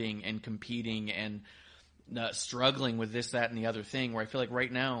grinding and competing and struggling with this, that, and the other thing, where I feel like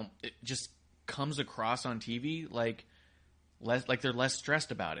right now, comes across on TV like they're less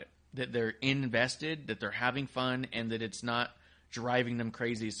stressed about it, that they're invested, that they're having fun, and that it's not driving them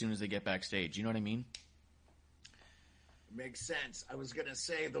crazy as soon as they get backstage. You know what I mean? Makes sense. I was going to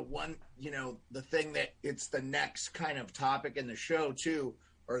say the one, the thing that it's the next kind of topic in the show too,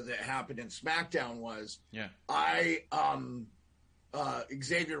 or that happened in SmackDown was,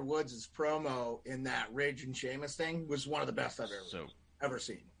 Xavier Woods' promo in that Ridge and Sheamus thing was one of the best I've ever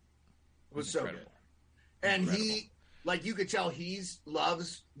seen. It was so good. And he, like, you could tell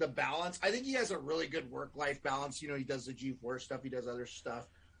loves the balance. I think he has a really good work-life balance. He does the G4 stuff. He does other stuff.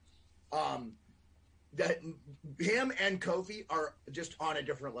 That him and Kofi are just on a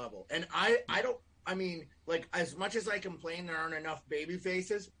different level. And as much as I complain there aren't enough baby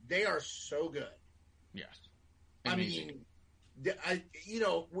faces, they are so good. Yes. Amazing.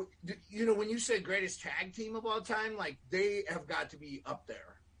 When you say greatest tag team of all time, like, they have got to be up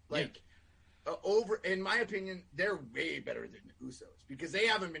there. Like, in my opinion, they're way better than the Usos because they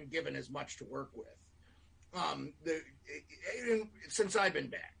haven't been given as much to work with. Since I've been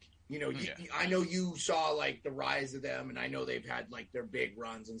back, I know you saw like the rise of them, and I know they've had like their big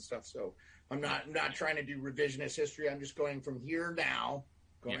runs and stuff. So I'm not trying to do revisionist history. I'm just going from here now,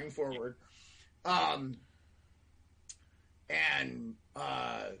 going forward. I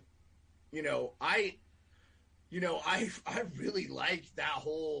really liked that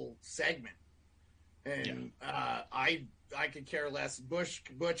whole segment. And I could care less. Butch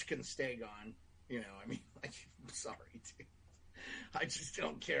can stay gone. I'm sorry, dude. I just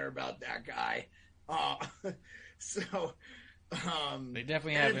don't care about that guy. They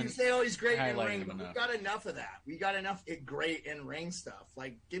definitely haven't. You say, "Oh, he's great in ring," but enough. we got enough of that. We got enough great in ring stuff.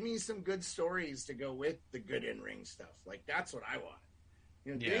 Like, give me some good stories to go with the good in ring stuff. Like, that's what I want.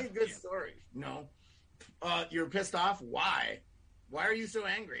 Give me good stories. No, you're pissed off. Why? Why are you so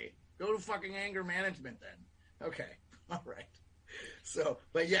angry? Go to fucking anger management then. Okay. All right. So,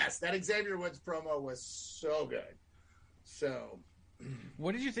 but yes, that Xavier Woods promo was so good. So,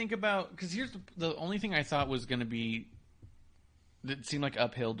 what did you think about, because here's the only thing I thought was going to be, that seemed like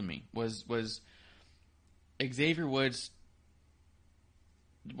uphill to me, was Xavier Woods,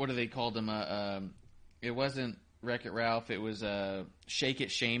 what do they call him? It wasn't Wreck-It Ralph, it was Shake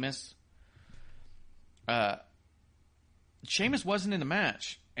It Sheamus. Sheamus wasn't in the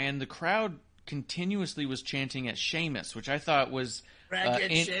match, and the crowd continuously was chanting at Sheamus, which I thought was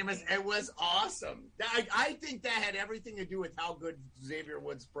Sheamus. It was awesome. I think that had everything to do with how good Xavier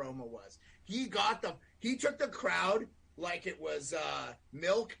Woods' promo was. He took the crowd like it was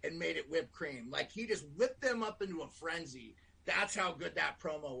milk and made it whipped cream. Like, he just whipped them up into a frenzy. That's how good that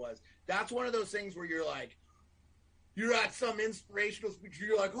promo was. That's one of those things where you're like, you're at some inspirational speech,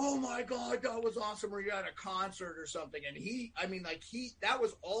 you're like, oh my God, that was awesome. Or you're at a concert or something. And that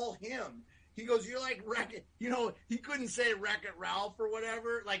was all him. He goes, you're like Wreck-It. He couldn't say Wreck-It Ralph or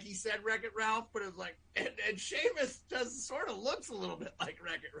whatever. Like, he said Wreck-It Ralph, but it was like, and Sheamus sort of looks a little bit like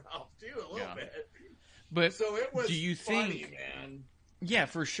Wreck-It Ralph too, a little bit. But so it was, do you funny, think, man? Yeah,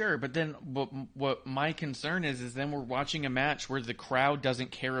 for sure. But then what my concern is then we're watching a match where the crowd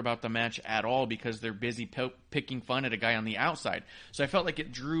doesn't care about the match at all because they're busy picking fun at a guy on the outside. So I felt like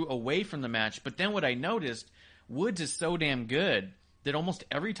it drew away from the match. But then what I noticed, Woods is so damn good that almost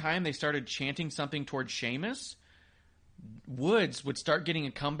every time they started chanting something towards Sheamus, Woods would start getting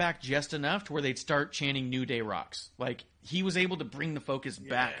a comeback just enough to where they'd start chanting New Day Rocks. Like, he was able to bring the focus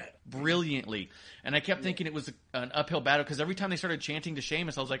back brilliantly. And I kept thinking it was an uphill battle because every time they started chanting to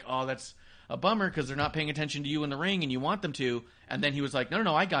Sheamus, I was like, oh, that's a bummer because they're not paying attention to you in the ring and you want them to. And then he was like,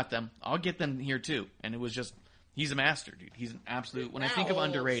 no, I got them. I'll get them here too. And it was just, he's a master, dude. He's an absolute, when I think of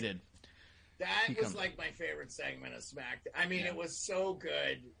underrated. That was like my favorite segment of SmackDown. I mean, it was so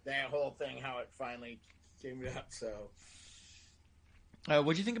good, that whole thing, how it finally came up. So,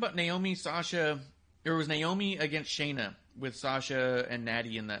 what'd you think about Naomi, Sasha? Or was Naomi against Shayna with Sasha and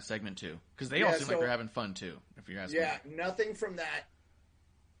Natty in that segment too? Because they all seem like they're having fun too. If you're asking, me. Nothing from that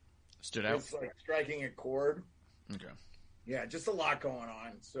stood out. It's like striking a chord. Okay. Yeah, just a lot going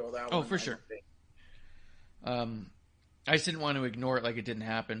on. So that. Oh, for sure. I just didn't want to ignore it like it didn't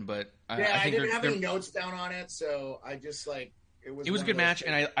happen, but I think didn't have any notes down on it, so I just like it was. It was a good match,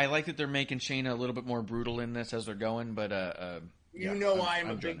 and I like that they're making Shayna a little bit more brutal in this as they're going. But I'm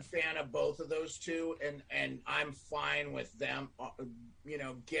a big fan of both of those two, and I'm fine with them,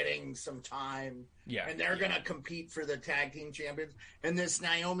 getting some time. Yeah, and they're gonna compete for the tag team champions. And this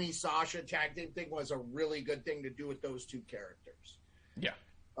Naomi Sasha tag team thing was a really good thing to do with those two characters. Yeah,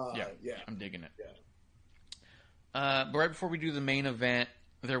 yeah, I'm digging it. Yeah. But right before we do the main event,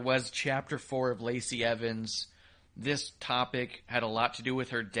 there was Chapter 4 of Lacey Evans this topic had a lot to do with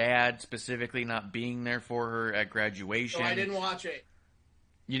her dad specifically not being there for her at graduation. So I didn't watch it.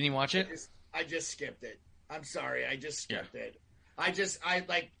 You didn't watch it? I just skipped it. I'm sorry. I just skipped it.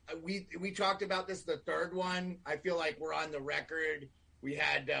 We talked about this, the third one. I feel like we're on the record. We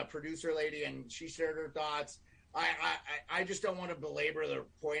had producer lady and she shared her thoughts. I just don't want to belabor the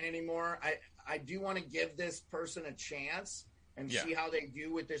point anymore. I do want to give this person a chance and see how they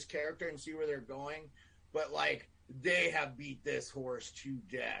do with this character and see where they're going. But like, they have beat this horse to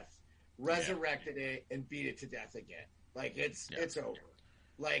death, resurrected it, and beat it to death again. Like it's over.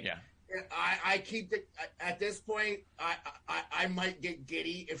 Like I keep it at this point. I might get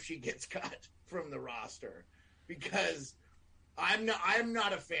giddy if she gets cut from the roster, because I'm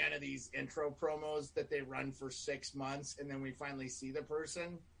not a fan of these intro promos that they run for 6 months and then we finally see the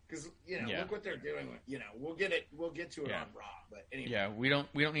person. Because look what they're doing. We'll get to it on Raw. But anyway, we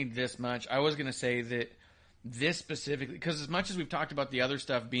don't need this much. I was gonna say that this specifically, because as much as we've talked about the other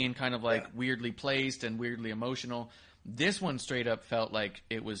stuff being kind of like weirdly placed and weirdly emotional, this one straight up felt like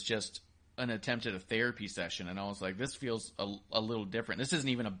it was just an attempt at a therapy session, and I was like, this feels a little different. This isn't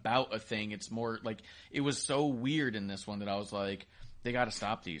even about a thing. It's more like, it was so weird in this one that I was like, they got to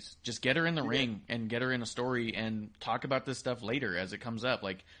stop these. Just get her in the ring and get her in a story and talk about this stuff later as it comes up.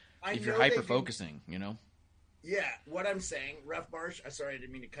 Like, if you're hyper-focusing, Yeah, what I'm saying, Ref Marsh, sorry, I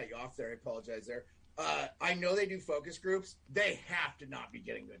didn't mean to cut you off there. I apologize there. I know they do focus groups. They have to not be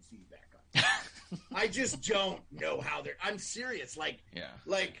getting good feedback on. I just don't know how they're. I'm serious. Like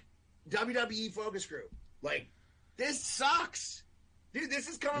WWE focus group. Like, this sucks, dude. This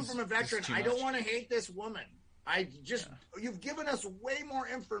is coming from a veteran. I don't want to hate this woman. You've given us way more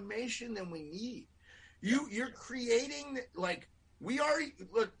information than we need. You're creating like we already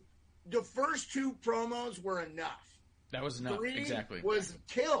look. The first 2 promos were enough. That was enough. 3 exactly. Was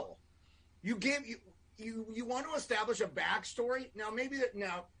kill. You want to establish a backstory. Now, maybe that,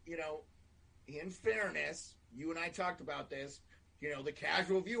 in fairness, you and I talked about this, the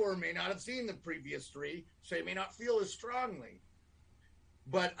casual viewer may not have seen the previous 3, so they may not feel as strongly.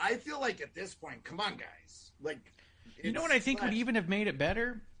 But I feel like at this point, come on, guys. Like, you know what I think would even have made it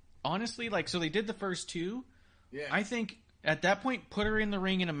better? Honestly, like, so they did the first 2. Yeah. I think at that point, put her in the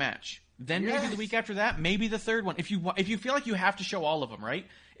ring in a match. Then maybe the week after that, maybe the third one. If you feel like you have to show all of them, right?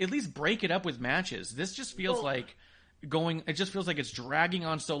 At least break it up with matches. This just feels like it just feels like it's dragging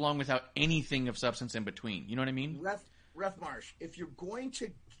on so long without anything of substance in between. You know what I mean? Ref Marsh, if you want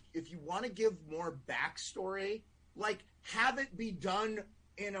to give more backstory, like, have it be done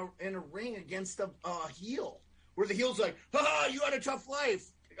in a ring against a heel, where the heel's like, you had a tough life,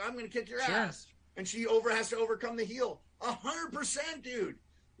 I'm going to kick your ass. And she has to overcome the heel. 100%, dude.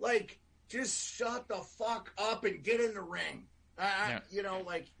 Like, just shut the fuck up and get in the ring. And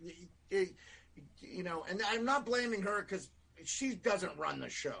I'm not blaming her because she doesn't run the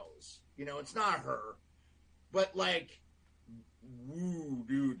shows. It's not her. But, like, woo,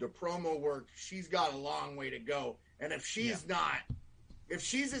 dude, the promo work, she's got a long way to go. And if she's if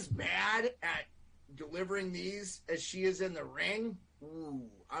she's as bad at delivering these as she is in the ring,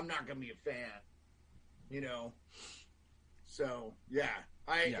 I'm not going to be a fan. So, yeah.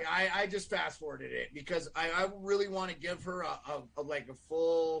 I just fast forwarded it because I really want to give her a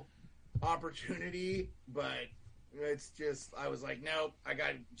full opportunity, but it's just, I was like, nope, I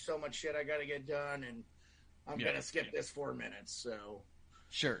got so much shit I got to get done, and I'm going to skip this 4 minutes. So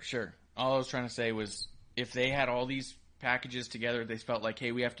Sure. All I was trying to say was, if they had all these packages together, they felt like,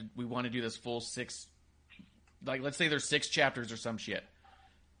 hey, we want to do this full 6, like, let's say there's 6 chapters or some shit.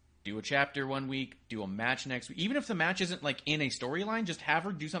 Do a chapter one week, do a match next week. Even if the match isn't like in a storyline, just have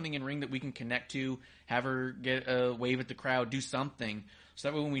her do something in ring that we can connect to, have her get a wave at the crowd, do something. So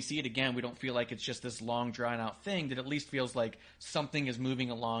that way when we see it again, we don't feel like it's just this long, drawn-out thing, that at least feels like something is moving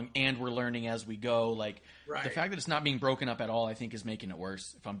along and we're learning as we go. Like, the fact that it's not being broken up at all, I think, is making it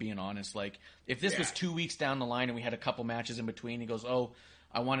worse, if I'm being honest. Like, if this was 2 weeks down the line and we had a couple matches in between, he goes, oh,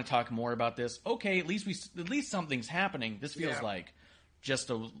 I want to talk more about this. Okay, at least something's happening. This feels like just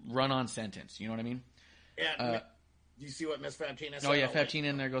a run-on sentence. You know what I mean? Yeah. Do you see what Miss Fabtina said? Oh, yeah, Fabtina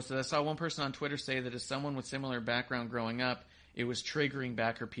in there goes, I saw one person on Twitter say that as someone with similar background growing up, it was triggering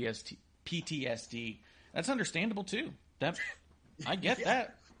back her PTSD. That's understandable, too. I get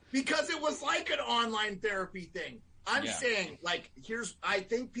that. Because it was like an online therapy thing. I'm saying, like, I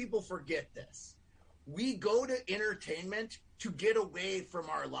think people forget this. We go to entertainment to get away from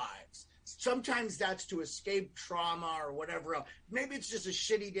our lives. Sometimes that's to escape trauma or whatever else. Maybe it's just a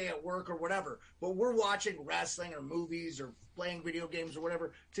shitty day at work or whatever. But we're watching wrestling or movies or playing video games or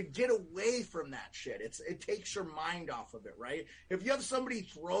whatever to get away from that shit. It takes your mind off of it, right? If you have somebody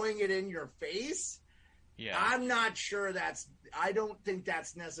throwing it in your face, Yeah. I'm not sure I don't think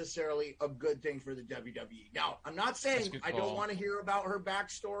that's necessarily a good thing for the WWE. Now, I'm not saying I don't want to hear about her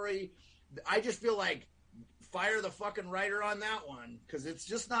backstory. I just feel like fire the fucking writer on that one because it's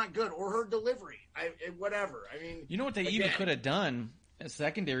just not good, or her delivery. Whatever. I mean, you know what they even could have done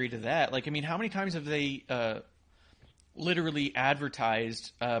secondary to that? Like, I mean, how many times have they literally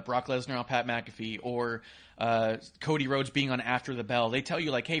advertised Brock Lesnar on Pat McAfee or Cody Rhodes being on After the Bell? They tell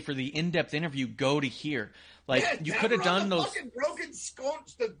you, like, hey, for the in-depth interview, go to here. Like, you could have done those fucking broken skull,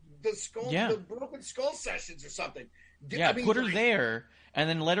 the broken skull sessions or something. Yeah, I mean, put her there, and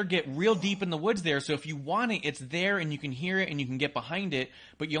then let her get real deep in the woods there. So if you want it, it's there, and you can hear it, and you can get behind it.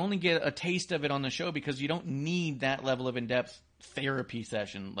 But you only get a taste of it on the show because you don't need that level of in-depth therapy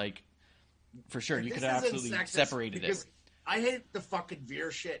session. Like, for sure, you could have absolutely separated it. I hate the fucking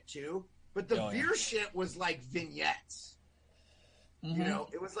Veer shit too, but the Veer shit was like vignettes. Mm-hmm. You know,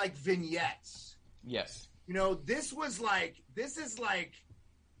 it was like vignettes. Yes. You know, this is like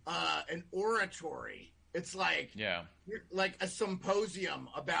an oratory. It's like a symposium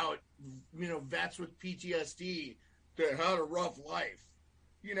about, you know, vets with PTSD that had a rough life.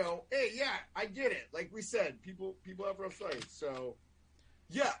 You know, hey, yeah, I get it. Like we said, people have rough lives. So,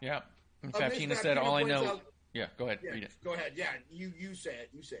 yeah. Yeah. In fact, Tina said, all I know... Yeah, go ahead. Read it. Go ahead. Yeah, you say it.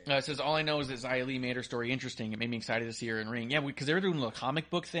 You say it. It says, all I know is that Xia Li made her story interesting. It made me excited to see her in ring. Yeah, because they were doing the comic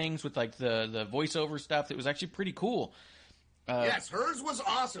book things with, like, the voiceover stuff. It was actually pretty cool. Yes, hers was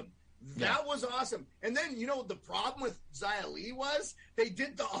awesome. That was awesome. And then, you know, the problem with Xia Li was they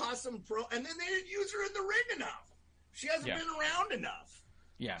did the awesome and then they didn't use her in the ring enough. She hasn't been around enough.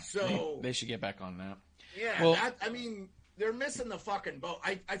 Yeah, so they should get back on that. Yeah, well, I mean, they're missing the fucking boat.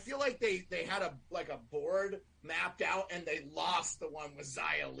 I feel like they had a board mapped out and they lost the one with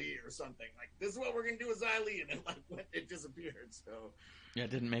Xia Li or something. Like, this is what we're gonna do with Xia Li, and it disappeared. So yeah,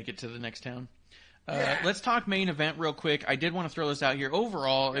 it didn't make it to the next town. Let's talk main event real quick. I did want to throw this out here.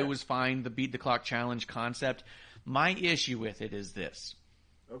 Overall, it was fine. The beat the clock challenge concept. My issue with it is this.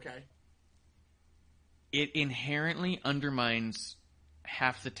 Okay. It inherently undermines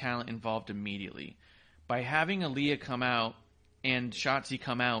half the talent involved immediately. By having Aaliyah come out and Shotzi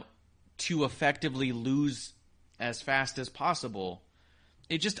come out to effectively lose as fast as possible,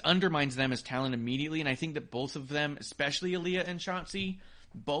 it just undermines them as talent immediately. And I think that both of them, especially Aaliyah and Shotzi,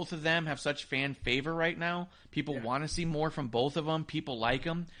 both of them have such fan favor right now. People want to see more from both of them. People like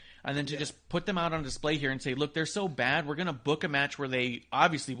them. And then to just put them out on display here and say, look, they're so bad, we're going to book a match where they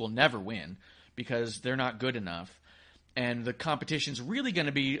obviously will never win because they're not good enough. And the competition's really going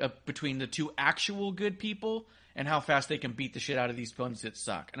to be between the two actual good people and how fast they can beat the shit out of these opponents that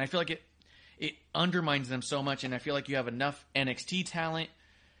suck. And I feel like it undermines them so much, and I feel like you have enough NXT talent.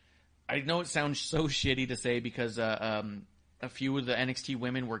 I know it sounds so shitty to say because a few of the NXT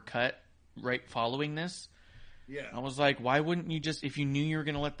women were cut right following this. Yeah. I was like, why wouldn't you just, if you knew you were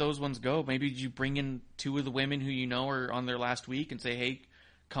going to let those ones go, maybe you bring in two of the women who you know are on their last week and say, hey,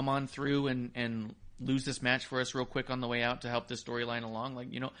 come on through and lose this match for us real quick on the way out to help this storyline along.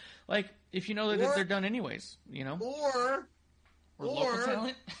 Like, you know, like if you know that they're done anyways, you know? Or local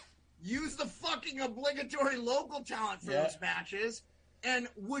talent. Use the fucking obligatory local talent for those matches. And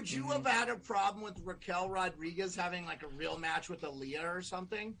would you have had a problem with Raquel Rodriguez having like a real match with Aaliyah or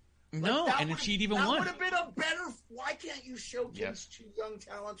something? No, like and if she'd even won. That would have been a better... Why can't you showcase two young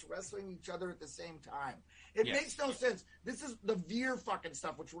talents wrestling each other at the same time? It makes no sense. This is the Veer fucking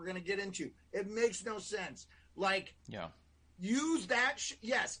stuff, which we're going to get into. It makes no sense. Like, use that...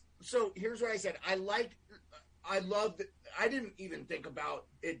 yes. So here's what I said. I didn't even think about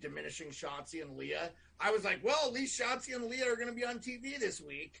it diminishing Shotzi and Leah. I was like, well, at least Shotzi and Leah are going to be on TV this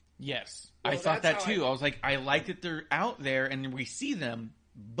week. Yes. Well, I thought that too. I was like, I like that they're out there and we see them,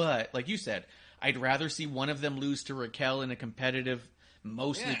 but like you said, I'd rather see one of them lose to Raquel in a competitive,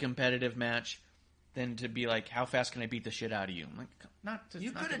 mostly competitive match than to be like, how fast can I beat the shit out of you? I'm like,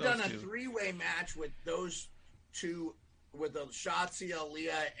 you could have done a three-way match with those two, with Shotzi,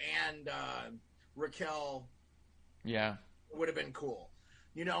 Leah, and Raquel. Yeah. Would have been cool.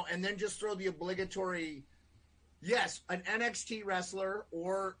 You know, and then just throw the obligatory, an NXT wrestler,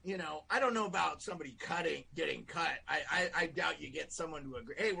 or, you know, I don't know about somebody getting cut. I doubt you get someone to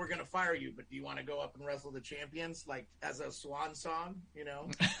agree, hey, we're going to fire you, but do you want to go up and wrestle the champions, like, as a swan song, you know?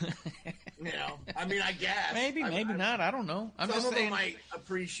 You know, I mean, I guess. Maybe not. I don't know. Some of them might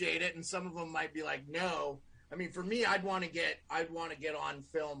appreciate it, and some of them might be like, no. I mean, for me, I'd want to get on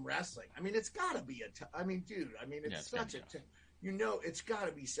film wrestling. I mean, it's got to be it's such a you know, it's got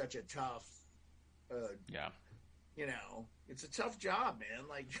to be such a tough, you know, it's a tough job, man.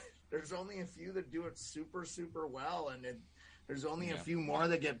 Like, there's only a few that do it super, super well, and There's only a few more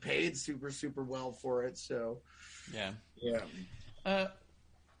that get paid super, super well for it. So, yeah.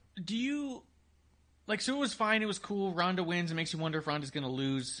 Do you so it was fine. It was cool. Ronda wins. It makes you wonder if Ronda's going to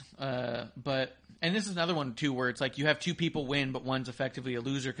lose. But this is another one too, where it's like you have two people win, but one's effectively a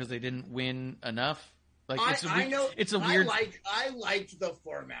loser because they didn't win enough. I know it's a weird. I liked the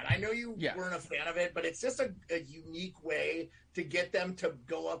format. I know you weren't a fan of it, but it's just a unique way to get them to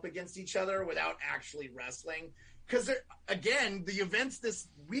go up against each other without actually wrestling. Because again, the event's this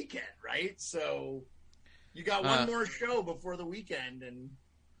weekend, right? So you got one more show before the weekend, and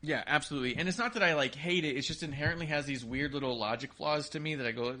yeah, absolutely. And it's not that I hate it; it's just inherently has these weird little logic flaws to me that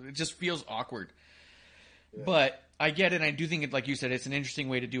I go, it just feels awkward. Yeah. But I get it. I do think it, like you said, it's an interesting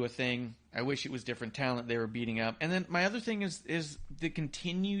way to do a thing. I wish it was different talent they were beating up. And then my other thing is the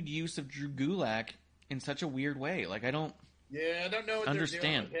continued use of Drew Gulak in such a weird way. I don't. Yeah, I don't know what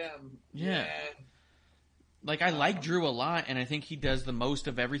understand. They're doing with him. Yeah. I like Drew a lot, and I think he does the most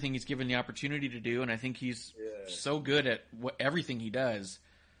of everything he's given the opportunity to do, and I think he's so good at everything he does.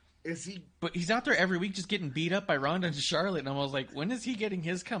 Is he? But he's out there every week just getting beat up by Ronda and Charlotte, and I was like, when is he getting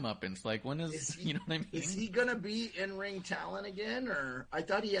his comeuppance? When is you know what I mean? Is he gonna be in-ring talent again, or I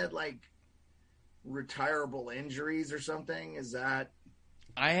thought he had retirable injuries or something? Is that?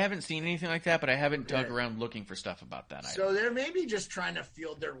 I haven't seen anything like that, but I haven't dug around looking for stuff about that. So they're maybe just trying to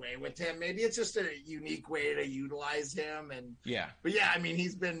field their way with him. Maybe it's just a unique way to utilize him. And but I mean,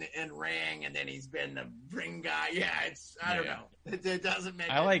 he's been in ring, and then he's been the ring guy. Yeah, I don't know. It doesn't make.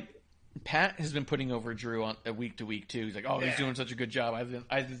 Pat has been putting over Drew on week to week too. He's like, he's doing such a good job.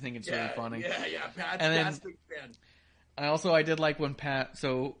 I think it's really funny. Yeah. Pat's a big fan. I did like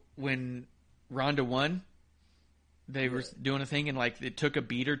when Ronda won. They were doing a thing, and it took a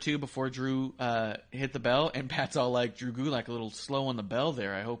beat or two before Drew hit the bell, and Pat's all like, Drew Gulak a little slow on the bell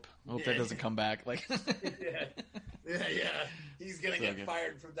there. I hope that doesn't come back. Yeah. He's gonna get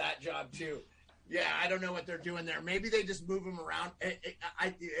fired from that job too. Yeah, I don't know what they're doing there. Maybe they just move him around. I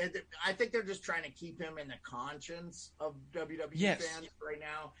think they're just trying to keep him in the conscience of WWE fans right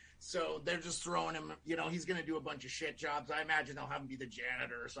now. So they're just throwing him. He's gonna do a bunch of shit jobs. I imagine they'll have him be the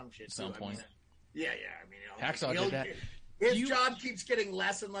janitor or some shit. At some point. Yeah. I mean, Hacksaw did that. His job keeps getting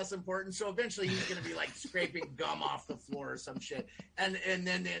less and less important, so eventually he's going to be scraping gum off the floor or some shit, and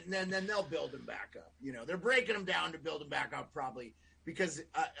then they'll build him back up. They're breaking him down to build him back up probably because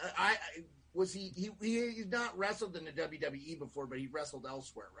he's not wrestled in the WWE before, but he wrestled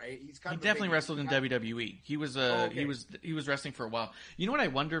elsewhere, right? He definitely wrestled in WWE. He was he was wrestling for a while. You know what I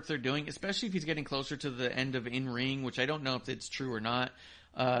wonder if they're doing, especially if he's getting closer to the end of in ring, which I don't know if it's true or not.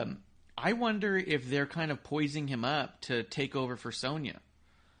 I wonder if they're kind of poising him up to take over for Sonya,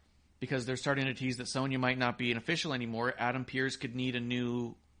 because they're starting to tease that Sonya might not be an official anymore. Adam Pearce could need a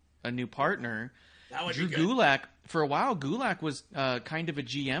new partner. That would Drew be good. Gulak, for a while, Gulak was kind of a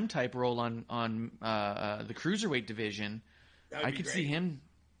GM type role on the cruiserweight division. I could see him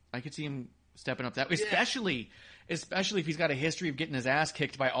stepping up that way, especially if he's got a history of getting his ass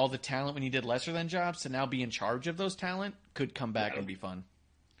kicked by all the talent when he did lesser than jobs. To now be in charge of those talent could come back and be fun.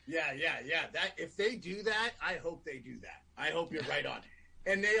 Yeah. That if they do that, I hope they do that. I hope you're right on.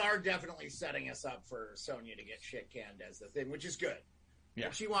 And they are definitely setting us up for Sonya to get shit canned as the thing, which is good. Yeah.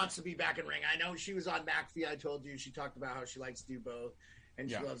 And she wants to be back in ring. I know she was on McAfee. I told you she talked about how she likes to do both, and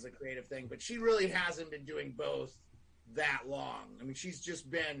she loves the creative thing. But she really hasn't been doing both that long. I mean, she's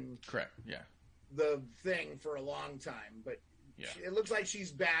just been the thing for a long time. But it looks like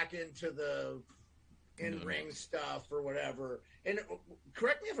she's back into the in-ring stuff or whatever. And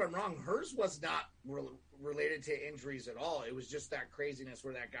correct me if I'm wrong, hers was not related to injuries at all. It was just that craziness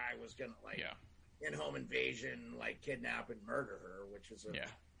where that guy was going to, in-home invasion, kidnap and murder her, which is an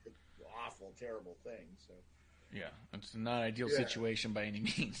awful, terrible thing. So, yeah, it's not an ideal situation by any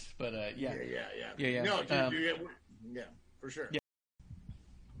means. But, Yeah. No, for sure. Yeah.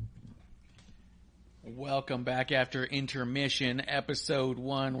 Welcome back after intermission, episode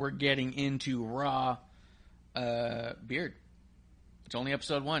 1. We're getting into Raw. Beard. It's only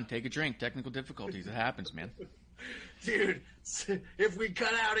episode 1. Take a drink. Technical difficulties. It happens, man. Dude, if we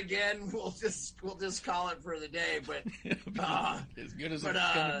cut out again, we'll just call it for the day. But as good as it's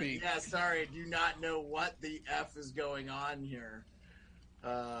going to be. Yeah, sorry. Do not know what the F is going on here.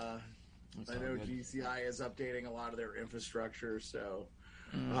 I know GCI is updating a lot of their infrastructure, so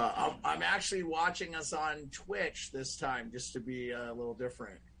I'm actually watching us on Twitch this time, just to be a little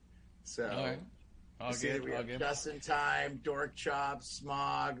different. So. All right. We have Just in Time, Dork Chop,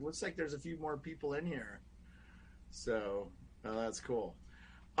 Smog. Looks like there's a few more people in here. So that's cool.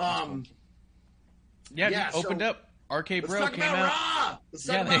 Opened up RK Bro talk came about out. Raw. Let's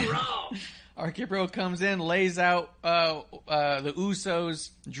talk about Raw. RK Bro comes in, lays out the Usos.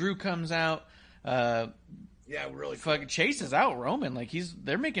 Drew comes out. Yeah, really. Fucking chases out Roman. Like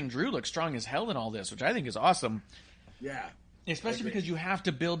they're making Drew look strong as hell in all this, which I think is awesome. Yeah. Especially because you have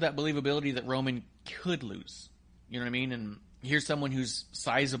to build that believability that Roman could lose. You know what I mean? And here's someone who's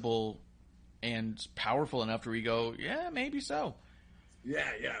sizable and powerful enough where we go, yeah, maybe so. Yeah,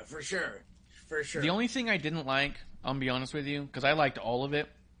 for sure. For sure. The only thing I didn't like, I'll be honest with you, because I liked all of it.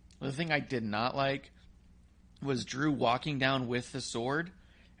 The thing I did not like was Drew walking down with the sword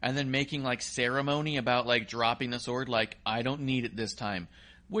and then making like ceremony about like dropping the sword, like, I don't need it this time.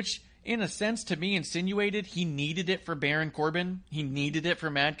 Which, in a sense, to me insinuated he needed it for Baron Corbin. He needed it for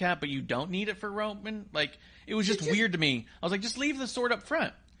Madcap, but you don't need it for Roman. Like, it was just weird to me. I was like, just leave the sword up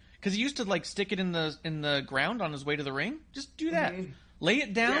front. Because he used to like stick it in the ground on his way to the ring. Just do that. Mm-hmm. Lay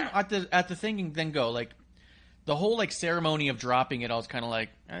it down at the thing and then go. Like, the whole like ceremony of dropping it, I was kind of like,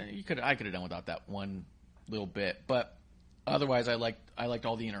 I could have done without that one little bit. But otherwise, I liked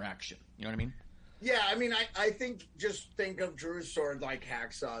all the interaction. You know what I mean? Yeah, I mean, I think just think of Drew's sword like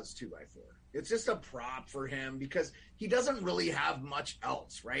Hacksaw's 2x4. It's just a prop for him because he doesn't really have much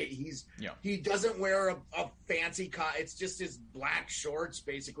else, right? He doesn't wear a fancy it's just his black shorts,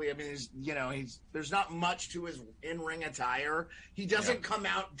 basically. I mean, there's not much to his in-ring attire. He doesn't come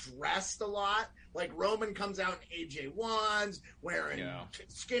out dressed a lot. Like Roman comes out in AJ1s, wearing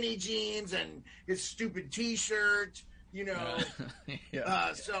skinny jeans and his stupid T-shirt.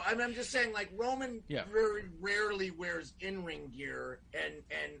 So I'm just saying, like, Roman very rarely wears in-ring gear, and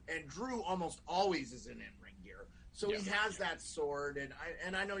Drew almost always is in in-ring gear. So he has that sword, and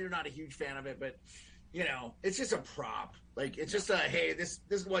I know you're not a huge fan of it, but it's just a prop. Like, it's just hey, this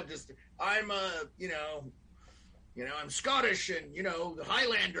is what this. I'm I'm Scottish, and the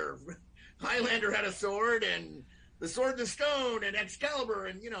Highlander had a sword, and the Sword of Stone and Excalibur,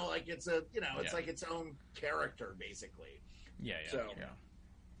 and it's like its own character basically. No,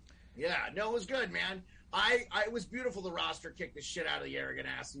 it was good, man. It was beautiful. The roster kicked the shit out of the arrogant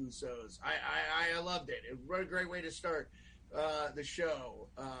ass Usos. I loved it. It was a great way to start the show.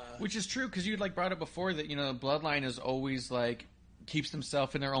 Which is true because you like brought up before that Bloodline is always like keeps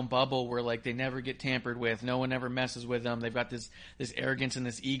themselves in their own bubble where like they never get tampered with, no one ever messes with them. They've got this arrogance and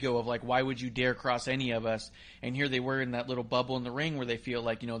this ego of like, why would you dare cross any of us? And here they were in that little bubble in the ring where they feel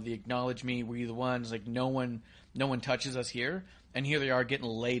like they acknowledge me, we're the ones, like no one touches us here. And here they are getting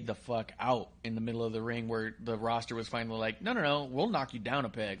laid the fuck out in the middle of the ring where the roster was finally like, no, we'll knock you down a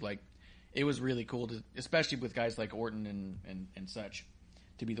peg. Like, it was really cool to, especially with guys like Orton and such,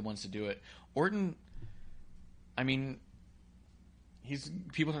 to be the ones to do it. Orton, I mean,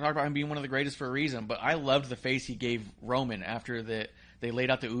 people talk about him being one of the greatest for a reason, but I loved the face he gave Roman after they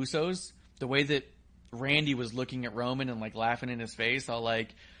laid out the Usos. The way that Randy was looking at Roman and like laughing in his face, all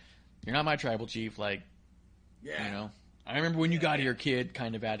like, "You're not my tribal chief." Like, I remember when you got here, kid,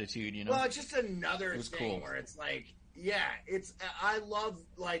 kind of attitude. Well, it's just another thing cool. Where it's like, I love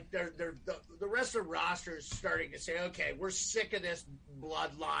like the rest of the roster is starting to say, okay, we're sick of this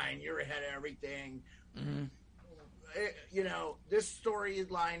bloodline. You're ahead of everything. Mm-hmm. This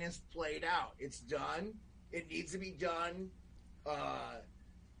storyline is played out. It's done. It needs to be done. I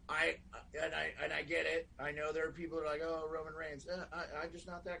get it. I know there are people that are like, oh, Roman Reigns. I'm just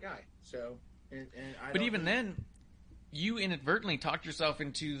not that guy. So, but even then, you inadvertently talked yourself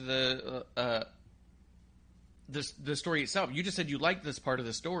into the story itself. You just said you liked this part of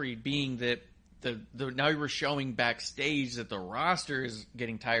the story, being that now you were showing backstage that the roster is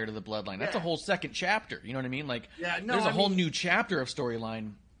getting tired of the bloodline. That's a whole second chapter. You know what I mean? Like, there's a whole new chapter of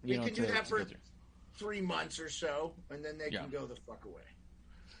storyline. You can do that for 3 months or so, and then they can go the fuck away.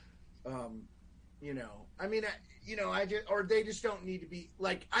 Or they just don't need to be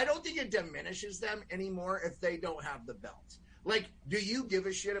like. I don't think it diminishes them anymore if they don't have the belts. Like, do you give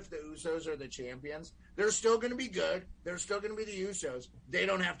a shit if the Usos are the champions? They're still going to be good. They're still going to be the Usos. They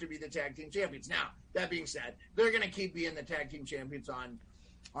don't have to be the tag team champions. Now, that being said, they're going to keep being the tag team champions on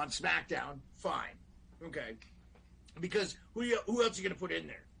SmackDown. Fine. Okay. Because who else are you going to put in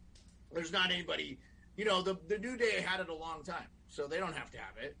there? There's not anybody. The New Day had it a long time, so they don't have to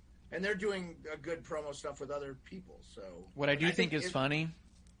have it. And they're doing a good promo stuff with other people. So what I think is funny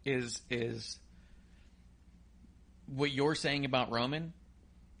is what you're saying about Roman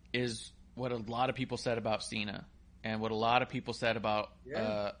is what a lot of people said about Cena, and what a lot of people said about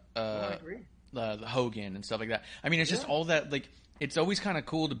I agree. The Hogan and stuff like that. I mean, it's just all that, like, it's always kind of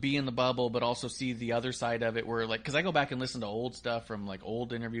cool to be in the bubble, but also see the other side of it where, like, because I go back and listen to old stuff from, like,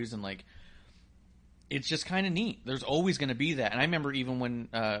 old interviews, and, like, it's just kind of neat. There's always going to be that. And I remember even when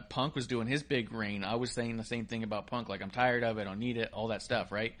Punk was doing his big reign, I was saying the same thing about Punk. Like, I'm tired of it. I don't need it. All that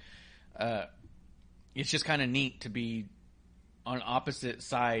stuff, right? It's just kind of neat to be on opposite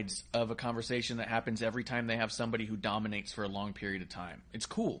sides of a conversation that happens every time they have somebody who dominates for a long period of time. It's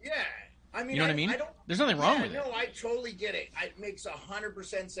cool. Yeah. I mean, you know what I mean? There's nothing wrong with it. No, I totally get it. It makes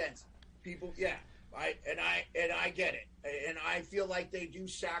 100% sense. People, yeah. I get it. And I feel like they do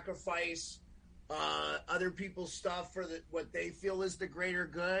sacrifice other people's stuff for what they feel is the greater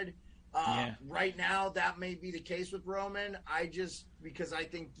good. Right now, that may be the case with Roman. Because I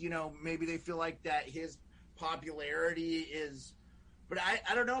think, maybe they feel like that his popularity is, but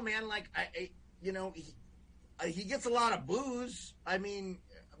I don't know, man. Like, he gets a lot of boos. I mean,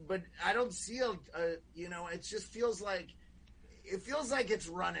 but I don't see it just feels like it's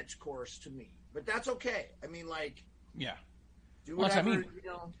run its course to me, but that's okay. I mean, like, yeah, do whatever,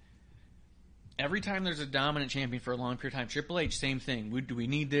 Every time there's a dominant champion for a long period of time, Triple H, same thing. Do we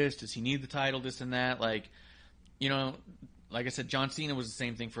need this? Does he need the title? This and that. Like, like I said, John Cena was the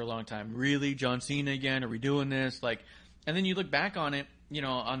same thing for a long time. Really? John Cena again? Are we doing this? Like, and then you look back on it,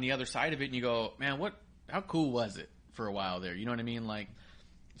 on the other side of it, and you go, man, how cool was it for a while there? You know what I mean? Like,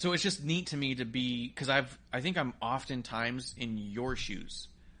 so it's just neat to me to be, because I think I'm oftentimes in your shoes.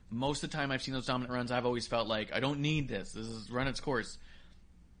 Most of the time I've seen those dominant runs, I've always felt like, I don't need this. This has run its course.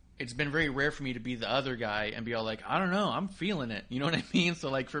 It's been very rare for me to be the other guy and be all like, I don't know, I'm feeling it. You know what I mean? So,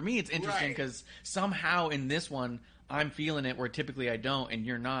 like, for me, it's interesting because somehow in this one, I'm feeling it where typically I don't and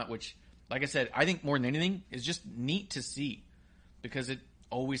you're not, which, like I said, I think more than anything is just neat to see because it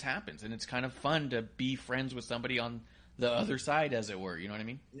always happens. And it's kind of fun to be friends with somebody on the other side, as it were. You know what I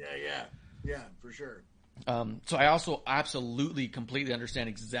mean? Yeah, for sure. So I also absolutely, completely understand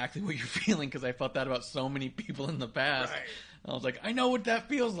exactly what you're feeling because I felt that about so many people in the past. Right. I was like, I know what that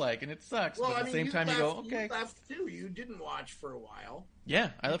feels like, and it sucks. Well, but at the same time, you go, okay. You left too. You didn't watch for a while. Yeah,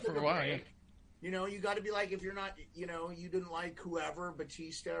 I left for a while. Yeah. You got to be like, if you're not, you didn't like whoever,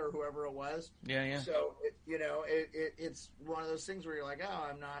 Batista or whoever it was. Yeah. So, it's one of those things where you're like, oh,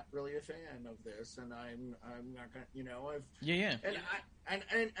 I'm not really a fan of this, and I'm not gonna, Yeah.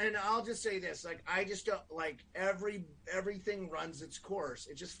 And I'll just say this, like, I just don't like everything runs its course.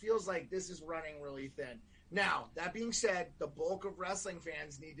 It just feels like this is running really thin. Now, that being said, the bulk of wrestling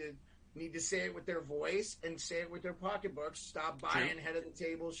fans need to say it with their voice and say it with their pocketbooks. Stop buying head of the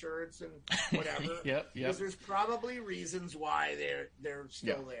table shirts and whatever. Yep. Because there's probably reasons why they're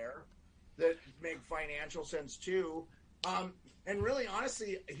still there that make financial sense too. And really,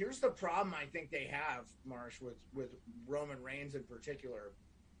 honestly, here's the problem I think they have, Marsh, with Roman Reigns in particular,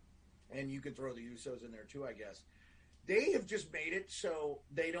 and you could throw the Usos in there too, I guess. They have just made it so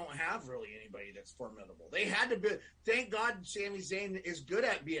they don't have really anybody that's formidable. They had to be. Thank God Sami Zayn is good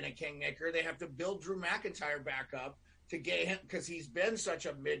at being a kingmaker. They have to build Drew McIntyre back up to get him because he's been such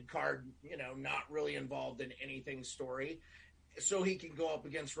a mid-card, not really involved in anything story, so he can go up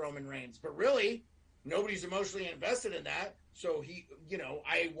against Roman Reigns. But really, nobody's emotionally invested in that. So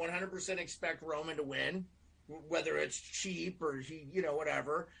I 100% expect Roman to win, whether it's cheap or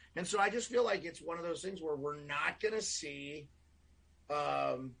whatever. And so I just feel like it's one of those things where we're not going to see,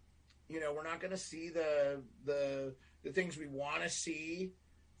 we're not going to see the things we want to see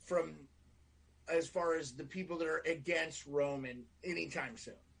from as far as the people that are against Roman anytime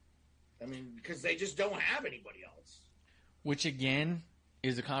soon. I mean, because they just don't have anybody else. Which again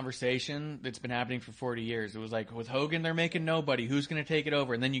is a conversation that's been happening for 40 years. It was like with Hogan, they're making nobody. Who's going to take it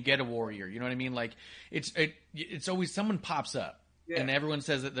over? And then you get a warrior. You know what I mean? Like it's always someone pops up. Yeah. And everyone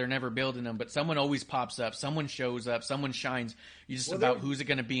says that they're never building them, but someone always pops up. Someone shows up. Someone shines. You just about who's it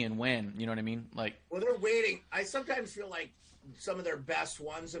going to be and when. You know what I mean? Like, well, they're waiting. I sometimes feel like some of their best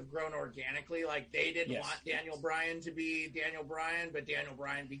ones have grown organically. Like they didn't want Daniel Bryan to be Daniel Bryan, but Daniel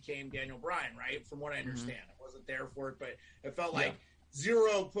Bryan became Daniel Bryan, right? From what I understand, I wasn't there for it, but it felt like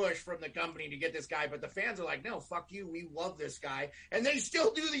zero push from the company to get this guy. But the fans are like, no, fuck you. We love this guy. And they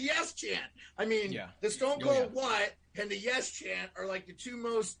still do the yes chant. I mean, the Stone Cold what and the yes chant are like the two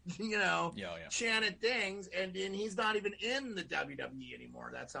most, chanted things. And he's not even in the WWE anymore.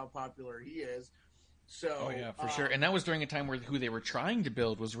 That's how popular he is. So, for sure. And that was during a time where who they were trying to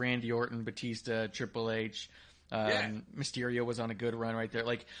build was Randy Orton, Batista, Triple H. Mysterio was on a good run right there.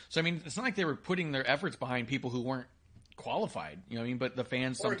 Like, so, I mean, it's not like they were putting their efforts behind people who weren't qualified, you know what I mean? But the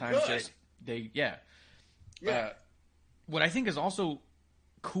fans sometimes what I think is also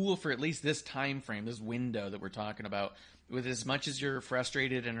cool for at least this time frame, this window that we're talking about, with as much as you're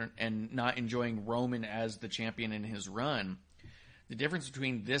frustrated and not enjoying Roman as the champion in his run, the difference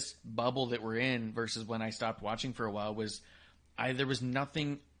between this bubble that we're in versus when I stopped watching for a while was there was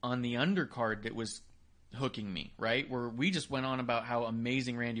nothing on the undercard that was hooking me, right? Where we just went on about how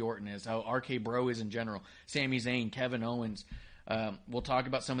amazing Randy Orton is, how RK Bro is in general, Sami Zayn, Kevin Owens. We'll talk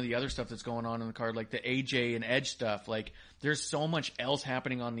about some of the other stuff that's going on in the card, like the AJ and Edge stuff. Like, there's so much else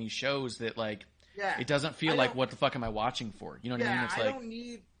happening on these shows that, like, it doesn't feel like, what the fuck am I watching for? You know what I mean? It's I don't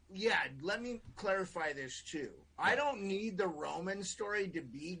need... Yeah, let me clarify this, too. I don't need the Roman story to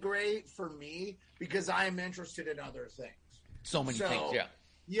be great for me because I am interested in other things. So many things, yeah.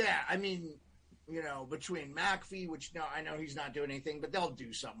 Yeah, I mean... You know, between McAfee, which I know he's not doing anything, but they'll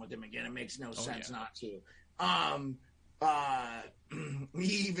do something with him again. It makes no sense not to.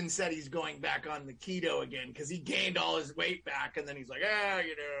 He even said he's going back on the keto again because he gained all his weight back, and then he's like,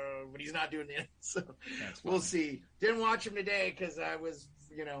 but he's not doing it. So we'll see. Didn't watch him today because I was,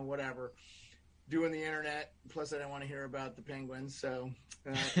 whatever, doing the internet. Plus, I didn't want to hear about the Penguins. So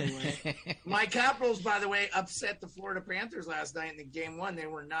anyway, my Capitals, by the way, upset the Florida Panthers last night in the game one. They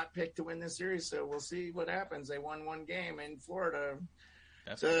were not picked to win this series, so we'll see what happens. They won one game in Florida.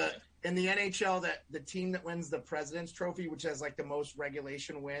 That's in the NHL, that the team that wins the President's Trophy, which has like the most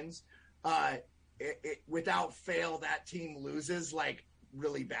regulation wins, without fail, that team loses like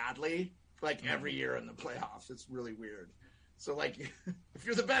really badly, like every year in the playoffs. It's really weird. So, like, if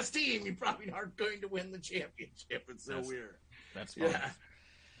you're the best team, you probably aren't going to win the championship. It's so weird. That's fun.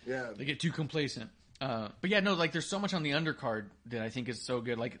 Yeah. They get too complacent. But yeah, no, like, there's so much on the undercard that I think is so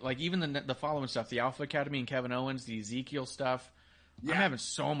good. Like even the following stuff, the Alpha Academy and Kevin Owens, the Ezekiel stuff. Yeah. I'm having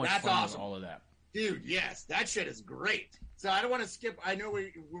so much fun with all of that. Dude, yes, that shit is great. So I don't want to skip. I know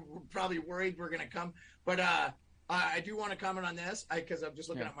we're probably worried we're going to come, but I do want to comment on this because I'm just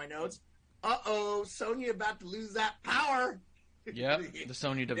looking at my notes. Sonya about to lose that power. Yep, the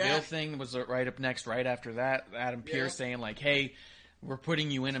Sonya Deville thing was right up next, right after that. Adam Pearce saying, like, hey, we're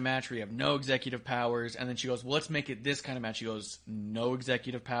putting you in a match where you have no executive powers. And then she goes, well, let's make it this kind of match. She goes, no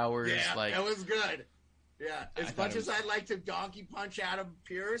executive powers. Yeah, like, that was good. Yeah, as much as I'd like to donkey punch Adam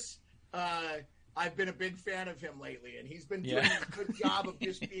Pearce, I've been a big fan of him lately. And he's been doing a good job of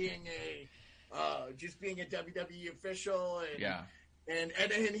just being a WWE official. And,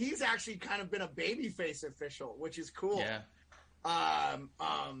 and he's actually kind of been a babyface official, which is cool. Yeah.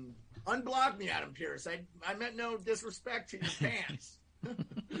 Unblock me, Adam Pearce. I meant no disrespect to your pants.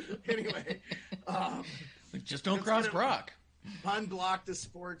 Anyway, just don't cross Brock. Unblock the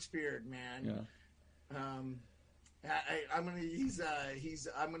sports beard, man. Yeah. I'm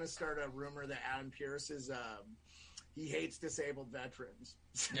gonna start a rumor that Adam Pearce is he hates disabled veterans.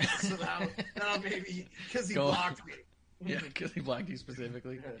 So that'll maybe because he blocked me. Yeah, because he blocked you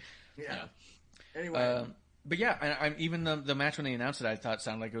specifically. Yeah. Anyway. But yeah, I'm even the match when they announced it, I thought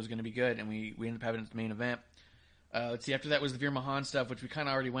sounded like it was going to be good, and we ended up having it at the main event. Let's see, after that was the Veer Mahan stuff, which we kind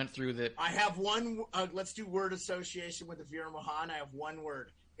of already went through. That I have one. Let's do word association with the Veer Mahan. I have one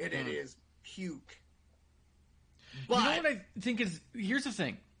word, and it is puke. But, you know what I think is? Here's the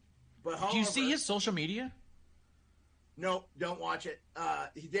thing. But however, do you see his social media? No, don't watch it.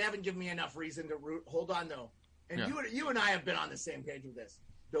 They haven't given me enough reason to root. Hold on, though. And you and I have been on the same page with this.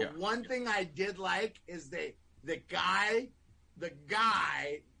 The one thing I did like is the guy,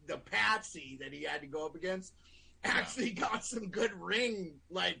 the patsy that he had to go up against actually got some good ring,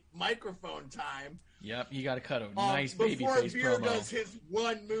 like, microphone time. Yep, he got to cut a nice baby face promo. Before Veer does his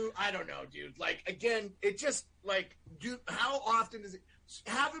one move, I don't know, dude. Like, again, it just, like, dude, how often is it?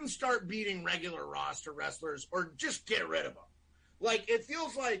 Have him start beating regular roster wrestlers or just get rid of them. Like, it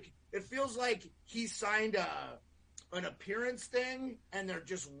feels like he signed an appearance thing, and they're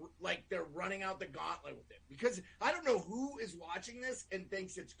just like they're running out the gauntlet with it. Because I don't know who is watching this and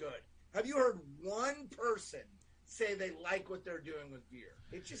thinks it's good. Have you heard one person say they like what they're doing with Veer?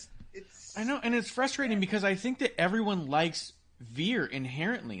 It's. I know, and it's frustrating because I think that everyone likes Veer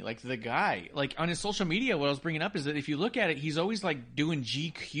inherently, like the guy. Like on his social media, what I was bringing up is that if you look at it, he's always like doing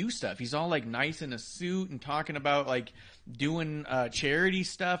GQ stuff. He's all like nice in a suit and talking about like doing charity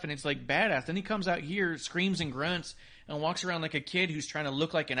stuff, and it's like badass. Then he comes out here, screams and grunts, and walks around like a kid who's trying to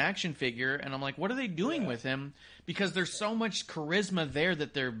look like an action figure. And I'm like, what are they doing with him? Because there's so much charisma there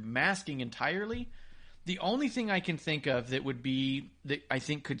that they're masking entirely. The only thing I can think of that would be that I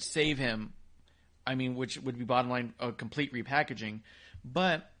think could save him, I mean, which would be bottom line, a complete repackaging.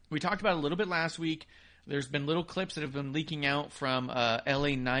 But we talked about it a little bit last week. There's been little clips that have been leaking out from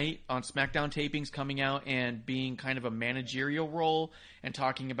LA Knight on SmackDown tapings coming out and being kind of a managerial role and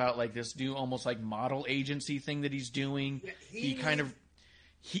talking about like this new almost like model agency thing that he's doing. Yeah,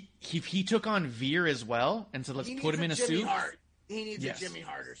 he took on Veer as well and said, let's put him in a suit. He needs a Jimmy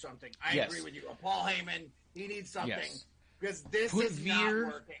Hart or something. I agree with you. A Paul Heyman. He needs something because this is not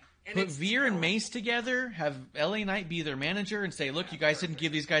working. Put Veer and Mace together, have LA Knight be their manager and say, look, you guys didn't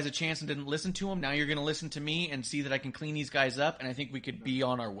give these guys a chance and didn't listen to them. Now you're going to listen to me and see that I can clean these guys up, and I think we could be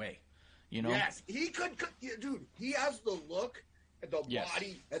on our way. You know? Yes, he could. Dude, he has the look and the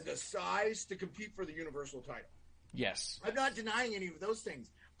body and the size to compete for the Universal title. Yes. I'm not denying any of those things.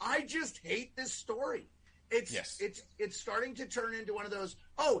 I just hate this story. It's starting to turn into one of those,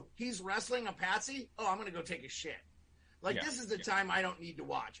 oh, he's wrestling a patsy? Oh, I'm going to go take a shit. This is the time I don't need to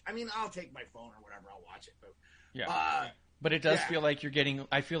watch. I mean, I'll take my phone or whatever. I'll watch it. But, but it does feel like you're getting,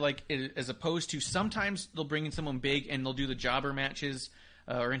 I feel like as opposed to sometimes they'll bring in someone big and they'll do the jobber matches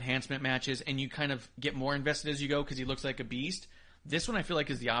or enhancement matches, and you kind of get more invested as you go because he looks like a beast. This one I feel like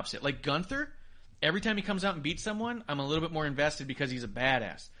is the opposite. Like Gunther, every time he comes out and beats someone, I'm a little bit more invested because he's a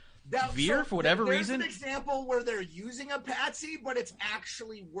badass. Veer, for whatever reason, there's an example where they're using a patsy, but it's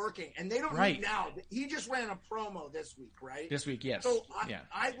actually working, and they don't need now. He just ran a promo this week, right? This week, yes. So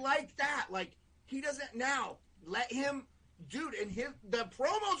I like that. Like he doesn't now let him, dude, and the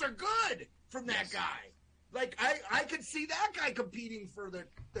promos are good from that guy. Like I could see that guy competing for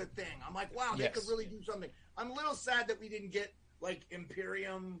the thing. I'm like, wow, they could really do something. I'm a little sad that we didn't get like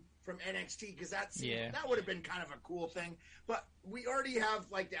Imperium from NXT because that would have been kind of a cool thing. But we already have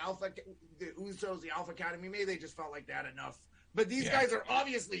like the Usos, the Alpha Academy. Maybe they just felt like that enough. But these guys are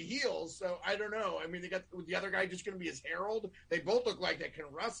obviously heels, so I don't know. I mean, they got the other guy just going to be his herald. They both look like they can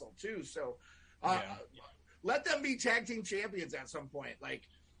wrestle too. So let them be tag team champions at some point. Like,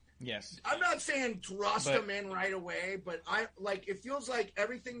 yes, I'm not saying thrust them in right away, but it feels like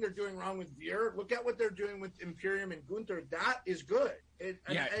everything they're doing wrong with Veer. Look at what they're doing with Imperium and Gunther. That is good.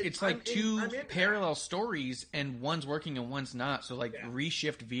 It's like two parallel stories, and one's working and one's not. So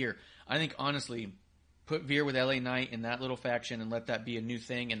reshift Veer. I think honestly, put Veer with LA Knight in that little faction and let that be a new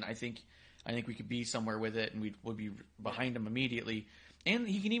thing. And I think we could be somewhere with it, and we'll be behind him immediately. And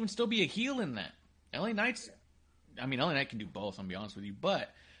he can even still be a heel in that. LA Knight can do both. I'll be honest with you,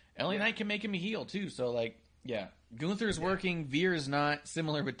 but LA Knight can make him a heel too. So Gunther is working, Veer is not.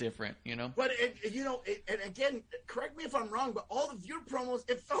 Similar but different, you know. But and again, correct me if I'm wrong, but all the Veer promos,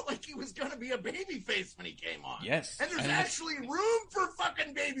 it felt like he was going to be a babyface when he came on. Yes, and there's actually room for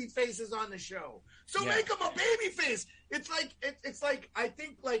fucking baby faces on the show. So make him a babyface. It's like I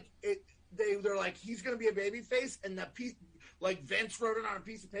think they're like he's going to be a babyface, and the piece like Vince wrote it on a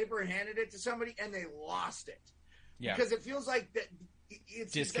piece of paper and handed it to somebody, and they lost it. Yeah, because it feels like that.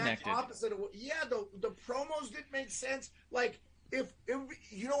 It's disconnected. The opposite of what. Yeah, the promos didn't make sense. Like if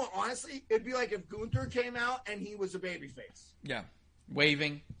you know what, honestly, it'd be like if Gunther came out and he was a babyface. Yeah,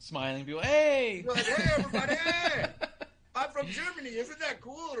 waving, smiling, people, hey, like, hey everybody, hey, I'm from Germany, isn't that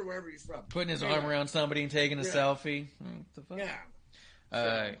cool? Or wherever he's from, putting his arm around somebody and taking a selfie. What the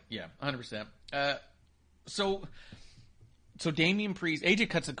fuck? Yeah, 100%. So Damian Priest,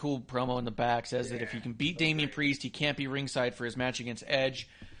 AJ cuts a cool promo in the back, says that if you can beat Damian Priest, he can't be ringside for his match against Edge.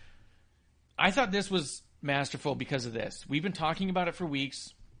 I thought this was masterful because of this. We've been talking about it for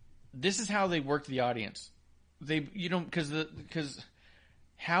weeks. This is how they worked the audience. Because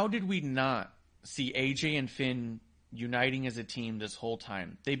how did we not see AJ and Finn uniting as a team this whole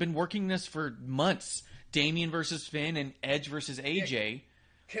time? They've been working this for months. Damian versus Finn and Edge versus AJ.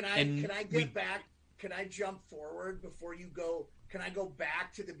 Can I get back? Can I jump forward before you go? Can I go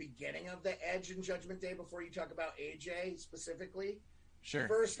back to the beginning of the Edge and Judgment Day before you talk about AJ specifically? Sure.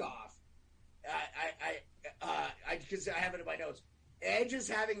 First off, because I have it in my notes, Edge is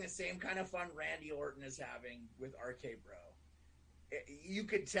having the same kind of fun Randy Orton is having with RK Bro. You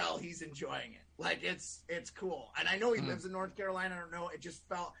could tell he's enjoying it. Like it's cool, and I know he lives in North Carolina. I don't know. It just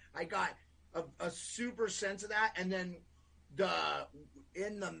felt I got a super sense of that, and then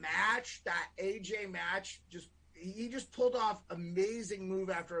in the match, that AJ match, he just pulled off amazing move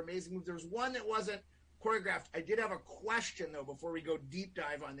after amazing move. There was one that wasn't choreographed. I did have a question though before we go deep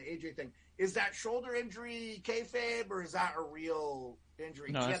dive on the AJ thing. Is that shoulder injury kayfabe or is that a real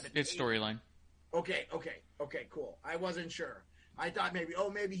injury? No, it's storyline. Okay, cool. I wasn't sure. I thought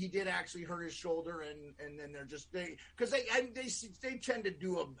maybe he did actually hurt his shoulder, and then they tend to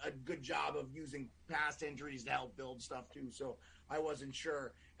do a good job of using past injuries to help build stuff too. So I wasn't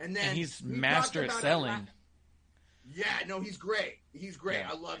sure. And he's master at selling. He's great. He's great.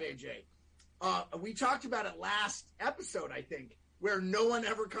 Yeah. I love AJ. We talked about it last episode, I think, where no one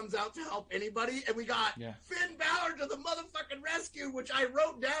ever comes out to help anybody, and we got Finn Balor to the motherfucking rescue, which I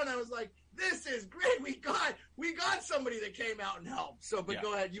wrote down. I was like, this is great. We got somebody that came out and helped. So, but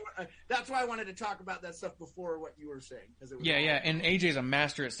go ahead. That's why I wanted to talk about that stuff before what you were saying. And AJ's a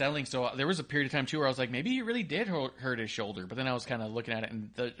master at selling. So there was a period of time too where I was like, maybe he really did hurt his shoulder. But then I was kind of looking at it,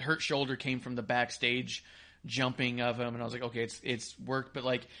 and the hurt shoulder came from the backstage jumping of him, and I was like, okay, it's worked. But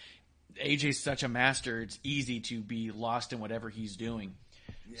like AJ's such a master, it's easy to be lost in whatever he's doing.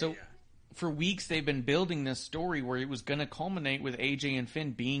 For weeks they've been building this story where it was going to culminate with AJ and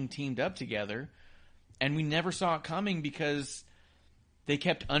Finn being teamed up together, and we never saw it coming because they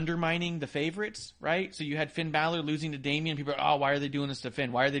kept undermining the favorites, right? So you had Finn Balor losing to Damian. People are, why are they doing this to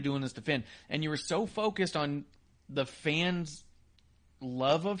Finn? Why are they doing this to Finn? And you were so focused on the fans'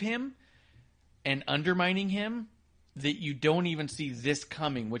 love of him and undermining him that you don't even see this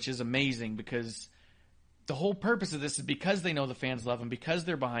coming, which is amazing because the whole purpose of this is because they know the fans love him, because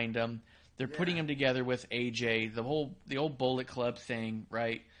they're behind him. They're putting him together with AJ, the old Bullet Club thing,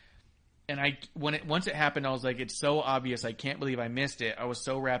 right? And once it happened, I was like, it's so obvious. I can't believe I missed it. I was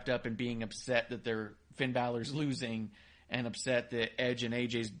so wrapped up in being upset that Finn Balor's losing and upset that Edge and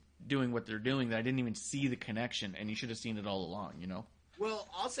AJ's doing what they're doing that I didn't even see the connection, and you should have seen it all along, you know? Well,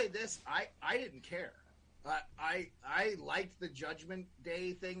 I'll say this. I didn't care. I liked the Judgment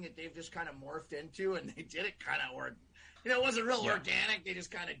Day thing that they've just kind of morphed into, and they did it kind of, it wasn't real organic. They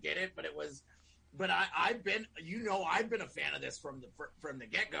just kind of did it, but it was. But I've been a fan of this from the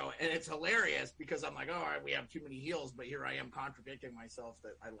get go, and it's hilarious because I'm like, all right, we have too many heels, but here I am contradicting myself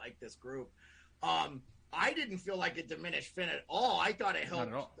that I like this group. I didn't feel like it diminished Finn at all. I thought it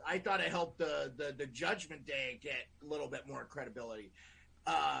helped. I thought it helped the Judgment Day get a little bit more credibility.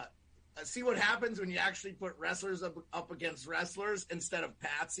 See what happens when you actually put wrestlers up against wrestlers instead of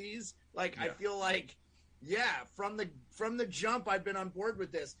patsies. Like I feel like. Yeah, from the jump, I've been on board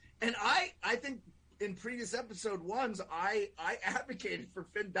with this, and I think in previous episode ones, I advocated for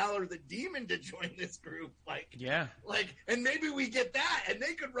Finn Balor the Demon to join this group, and maybe we get that, and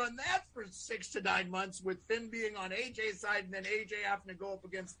they could run that for 6 to 9 months with Finn being on AJ's side, and then AJ having to go up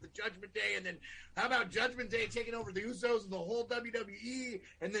against the Judgment Day, and then how about Judgment Day taking over the Usos and the whole WWE,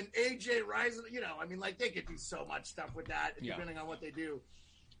 and then AJ rising, they could do so much stuff with that depending on what they do.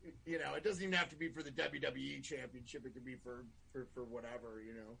 It doesn't even have to be for the WWE Championship. It could be for whatever,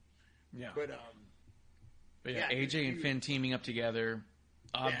 Yeah. But AJ and Finn teaming up together,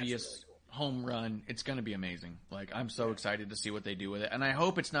 obvious really cool. Home run. It's going to be amazing. Like, I'm so excited to see what they do with it. And I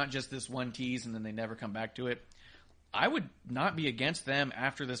hope it's not just this one tease and then they never come back to it. I would not be against them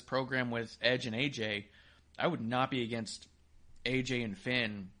after this program with Edge and AJ. I would not be against AJ and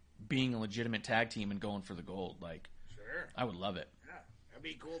Finn being a legitimate tag team and going for the gold. Like, sure. I would love it.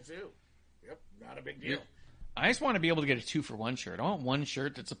 Be cool too. Yep, not a big deal. I just want to be able to get a 2-for-1 shirt. I want one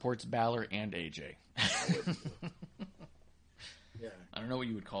shirt that supports Balor and AJ. Yeah. I don't know what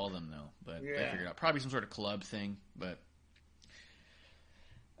you would call them though, but I figured out probably some sort of club thing. But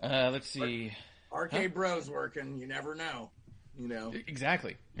let's see. RK Bros working. You never know.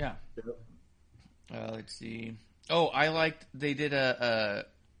 Exactly. Yeah. Let's see. Oh, I liked they did a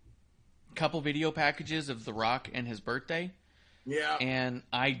couple video packages of The Rock and his birthday. Yeah. And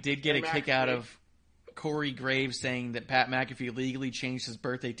I did get a kick out of Corey Graves saying that Pat McAfee legally changed his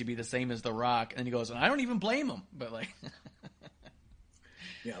birthday to be the same as The Rock. And he goes, and I don't even blame him. But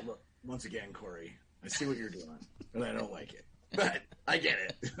yeah, look, once again, Corey, I see what you're doing, and I don't like it. But I get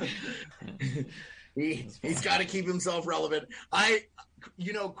it. He's got to keep himself relevant.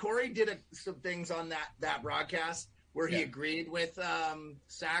 Corey did some things on that broadcast where he agreed with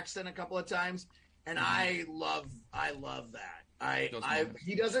Saxon a couple of times. And I love that.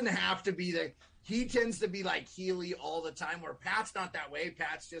 He doesn't have to be he tends to be like Healy all the time, where Pat's not that way.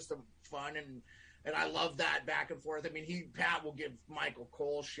 Pat's just a fun and I love that back and forth. I mean, Pat will give Michael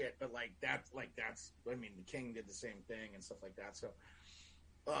Cole shit, but that's I mean, the King did the same thing and stuff like that. So,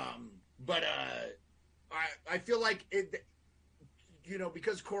 I feel like it,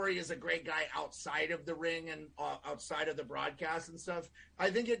 because Corey is a great guy outside of the ring and outside of the broadcast and stuff,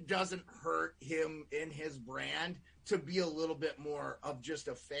 I think it doesn't hurt him in his brand to be a little bit more of just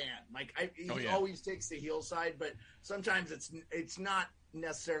a fan. Like he always takes the heel side, but sometimes it's not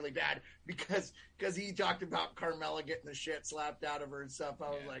necessarily bad because he talked about Carmella getting the shit slapped out of her and stuff. I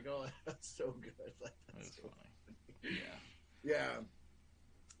was like, oh, that's so good. That's so funny. Yeah.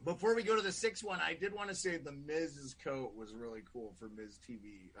 Before we go to the 6th one, I did want to say the Miz's coat was really cool for Miz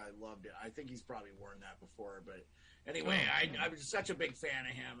TV. I loved it. I think he's probably worn that before, but anyway, I was such a big fan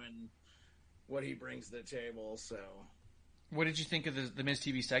of him and what he brings to the table. So, what did you think of the Miz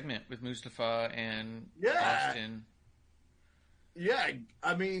TV segment with Mustafa and Austin? Yeah,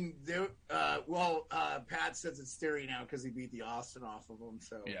 I mean, Pat says it's Theory now because he beat the Austin off of him.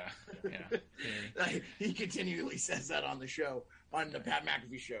 So he continually says that on the show, on the Pat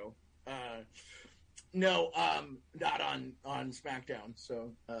McAfee show. No, not on SmackDown.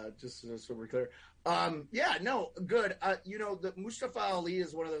 So just so we're clear. Yeah, no, good. The Mustafa Ali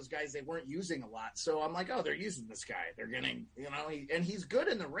is one of those guys they weren't using a lot. So I'm like, oh, they're using this guy. They're getting, and he's good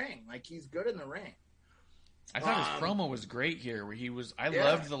in the ring. Like, he's good in the ring. I thought his promo was great here, where he was. I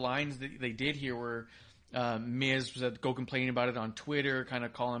loved the lines that they did here, where Miz was go complaining about it on Twitter, kind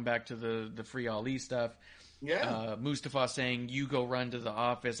of calling back to the Free Ali stuff. Yeah. Mustafa saying, "You go run to the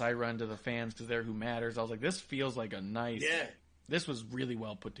office, I run to the fans because they're who matters." I was like, this feels like a nice. Yeah. This was really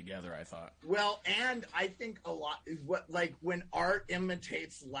well put together, I thought. Well, and I think a lot when art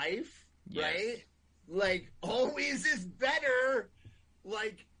imitates life, right? Like, always is better.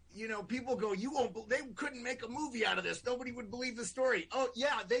 Like, people go, they couldn't make a movie out of this. Nobody would believe the story. Oh,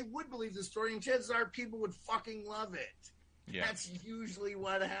 yeah, they would believe the story, and chances are people would fucking love it. Yeah. That's usually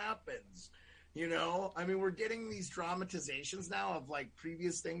what happens. I mean, we're getting these dramatizations now of like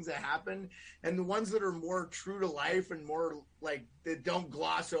previous things that happened, and the ones that are more true to life and more like that don't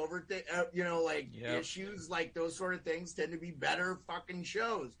gloss over, issues like those sort of things tend to be better fucking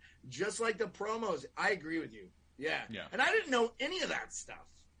shows. Just like the promos. I agree with you. Yeah. And I didn't know any of that stuff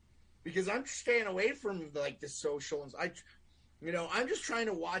because I'm staying away from like the social and I'm just trying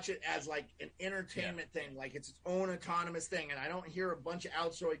to watch it as like an entertainment thing, like it's its own autonomous thing, and I don't hear a bunch of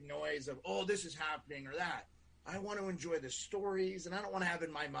outside noise of, oh, this is happening or that. I want to enjoy the stories, and I don't want to have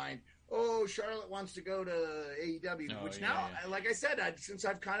in my mind, oh, Charlotte wants to go to AEW, like I said, since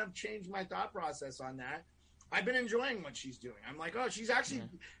I've kind of changed my thought process on that, I've been enjoying what she's doing. I'm like, oh, she's actually,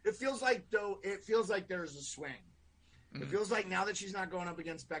 it feels like there's a swing. It feels like now that she's not going up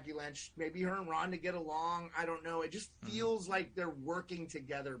against Becky Lynch, maybe her and Ronda get along. I don't know. It just feels like they're working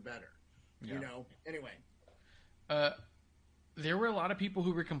together better. Anyway. There were a lot of people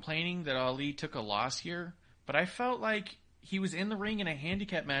who were complaining that Ali took a loss here, but I felt like he was in the ring in a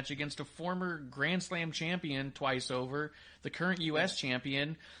handicap match against a former Grand Slam champion twice over, the current U.S.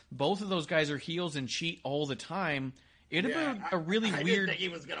 champion. Both of those guys are heels and cheat all the time. It would have been a really weird... I didn't think he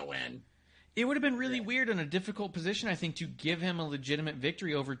was going to win. It would have been really weird and a difficult position, I think, to give him a legitimate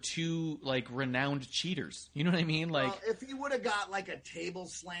victory over two, like, renowned cheaters. You know what I mean? Like, if he would have got, like, a table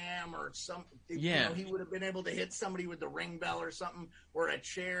slam or something, he would have been able to hit somebody with the ring bell or something, or a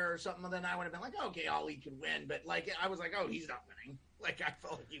chair or something, then I would have been like, okay, Ali could win. But, like, I was like, oh, he's not winning. Like, I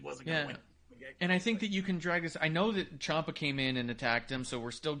felt like he wasn't going to win. And I think that you can drag this. I know that Ciampa came in and attacked him, so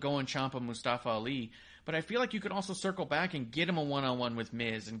we're still going Ciampa, Mustafa Ali. But I feel like you could also circle back and get him a one-on-one with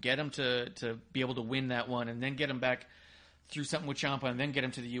Miz and get him to be able to win that one, and then get him back through something with Ciampa, and then get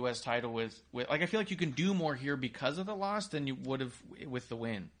him to the U.S. title with like, I feel like you can do more here because of the loss than you would have with the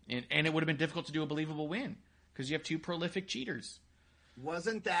win. And it would have been difficult to do a believable win because you have two prolific cheaters.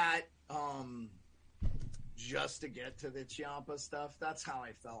 Wasn't that just to get to the Ciampa stuff? That's how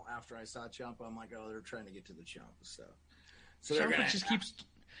I felt after I saw Ciampa. I'm like, oh, they're trying to get to the Ciampa stuff. So Ciampa just keeps...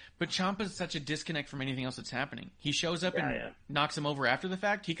 But Ciampa's such a disconnect from anything else that's happening. He shows up and knocks him over after the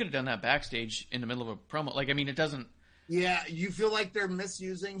fact. He could have done that backstage in the middle of a promo. Like, I mean, it doesn't... Yeah, you feel like they're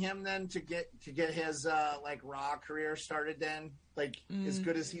misusing him then to get his like Raw career started then? Like, as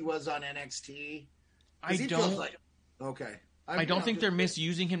good as he was on NXT? I don't... Okay. I don't think they're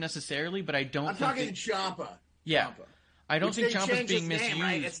misusing him necessarily, but I don't I'm talking Ciampa. Yeah. Ciampa. I don't think Ciampa's being misused. Name,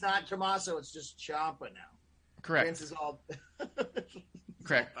 right? It's not Tommaso, it's just Ciampa now. Correct. Vince is all...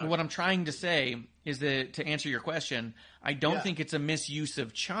 Correct. But what I'm trying to say is that, to answer your question, I don't think it's a misuse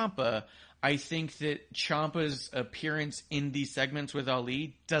of Ciampa. I think that Ciampa's appearance in these segments with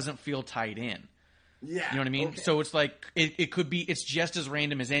Ali doesn't feel tied in. Yeah. You know what I mean? Okay. So it's like, it could be, it's just as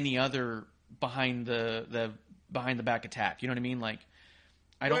random as any other behind the back attack. You know what I mean? Like,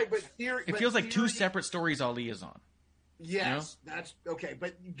 I don't, it feels like two separate stories Ali is on. Yes, that's okay.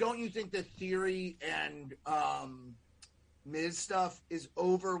 But don't you think that Theory and Miz stuff is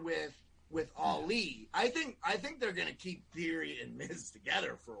over with Ali? I think they're going to keep Theory and Miz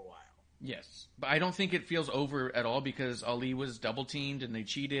together for a while. Yes, but I don't think it feels over at all because Ali was double teamed and they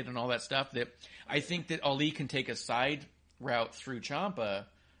cheated and all that stuff. That I think that Ali can take a side route through Ciampa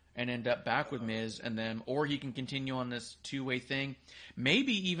and end up back with Miz, and then, or he can continue on this two-way thing.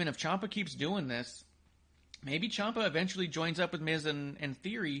 Maybe even if Ciampa keeps doing this, maybe Ciampa eventually joins up with Miz and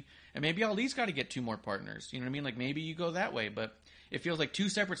Theory, and maybe Ali's got to get two more partners. You know what I mean? Like, maybe you go that way, but it feels like two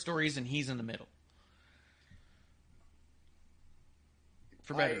separate stories and he's in the middle.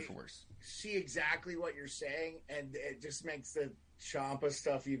 For better or for worse. See exactly what you're saying, and it just makes the Ciampa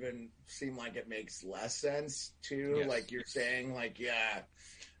stuff even seem like it makes less sense, too. Yes. Like you're saying, like, yeah.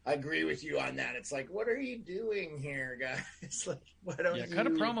 I agree with you on that. It's like, what are you doing here, guys? Like, why don't you cut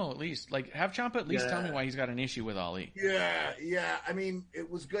a promo at least? Like, have Ciampa at least tell me why he's got an issue with Ali. Yeah. I mean, it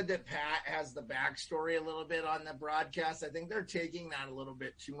was good that Pat has the backstory a little bit on the broadcast. I think they're taking that a little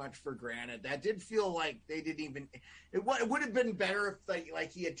bit too much for granted. That did feel like they didn't even. It would have been better if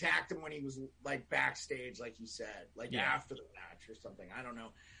like he attacked him when he was like backstage, like you said, like after the match or something. I don't know,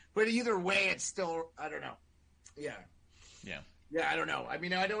 but either way, it's still I don't know. Yeah. Yeah, I don't know. I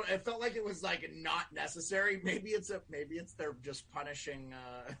mean, it felt like it was like not necessary. Maybe it's they're just punishing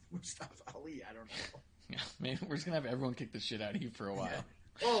Mustafa Ali. I don't know. Yeah, maybe we're just gonna have everyone kick the shit out of you for a while. Yeah.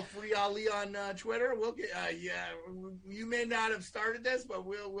 Oh, free Ali on Twitter. We'll get. You may not have started this, but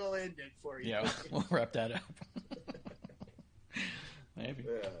we'll end it for you. Yeah, we'll wrap that up. Maybe.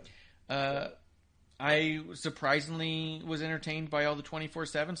 Yeah. I surprisingly was entertained by all the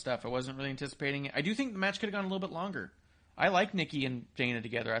 24/7 stuff. I wasn't really anticipating it. I do think the match could have gone a little bit longer. I like Nikki and Dana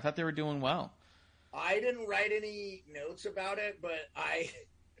together. I thought they were doing well. I didn't write any notes about it, but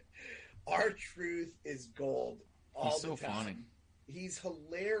R-Truth is gold all He's the so time. funny. He's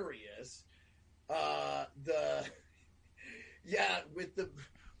hilarious.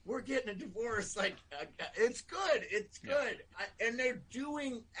 We're getting a divorce. Like, it's good. It's good. And they're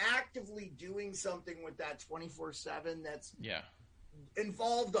actively doing something with that 24/7 that's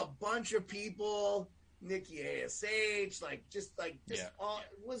involved a bunch of people. Nikki ASH, it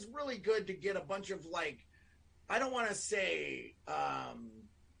was really good to get a bunch of I don't want to say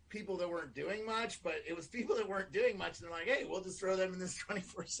people that weren't doing much, but it was people that weren't doing much. And they're like, hey, we'll just throw them in this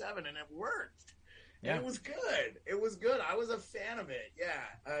 24/7, and it worked. Yeah. And it was good. It was good. I was a fan of it.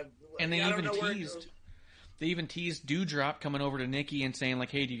 Yeah. And they even teased Doudrop coming over to Nikki and saying like,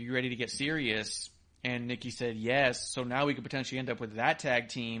 hey, are you ready to get serious? And Nikki said yes, so now we could potentially end up with that tag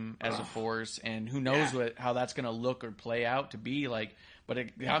team as a force, and who knows how that's going to look or play out to be like. But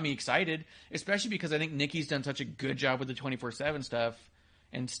it got me excited, especially because I think Nikki's done such a good job with the 24/7 stuff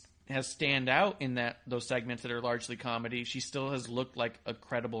and has stand out in those segments that are largely comedy. She still has looked like a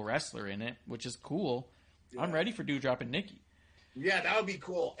credible wrestler in it, which is cool. Yeah. I'm ready for Doudrop and Nikki. Yeah, that would be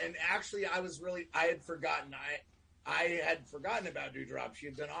cool. And actually, I had forgotten about Doudrop. She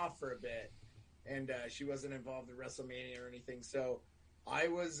had been off for a bit. And she wasn't involved in WrestleMania or anything, so I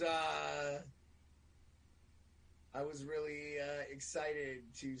was really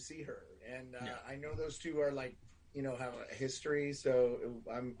excited to see her, and I know those two are have a history, so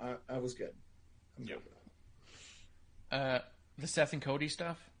I was good. I'm good with that. The Seth and Cody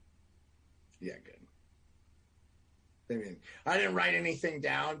stuff. Yeah, good. I mean, I didn't write anything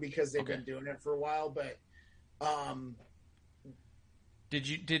down because they've been doing it for a while, but.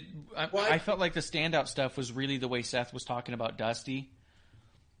 I felt like the standout stuff was really the way Seth was talking about Dusty.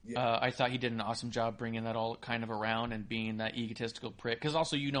 Yeah. I thought he did an awesome job bringing that all kind of around and being that egotistical prick. Because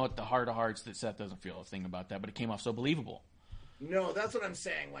also, at the heart of hearts that Seth doesn't feel a thing about that, but it came off so believable. No, that's what I'm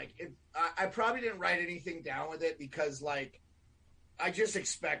saying. I probably didn't write anything down with it because, I just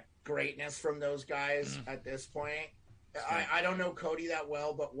expect greatness from those guys at this point. I don't know Cody that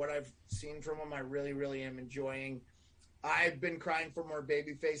well, but what I've seen from him, I really, really am enjoying. I've been crying for more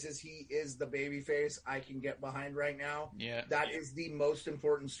baby faces. He is the baby face I can get behind right now. Yeah. That is the most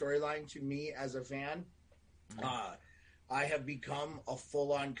important storyline to me as a fan. I have become a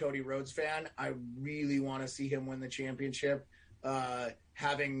full-on Cody Rhodes fan. I really want to see him win the championship.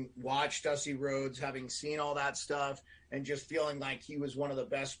 Having watched Dusty Rhodes, having seen all that stuff, and just feeling like he was one of the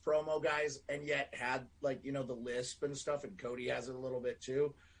best promo guys, and yet had the lisp and stuff, and Cody has it a little bit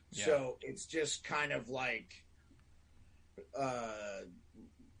too. Yeah. So it's just kind of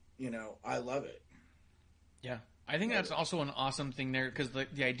I love it. Yeah. I think that's also an awesome thing there because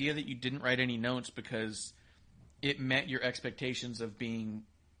the idea that you didn't write any notes because it met your expectations of being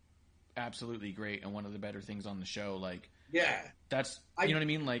absolutely great and one of the better things on the show. That's, you know what I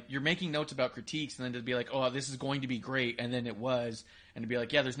mean? You're making notes about critiques and then to be like, oh, this is going to be great. And then it was, and to be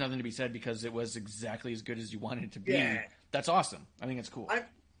like, yeah, there's nothing to be said because it was exactly as good as you wanted it to be. Yeah. That's awesome. I think it's cool.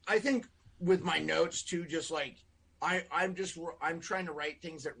 I think with my notes too, just I'm trying to write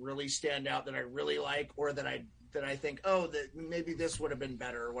things that really stand out that I really like, or that I think, that maybe this would have been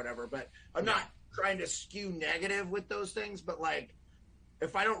better or whatever. But I'm not trying to skew negative with those things. But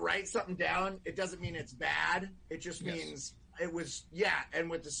if I don't write something down, it doesn't mean it's bad. It just means it was, And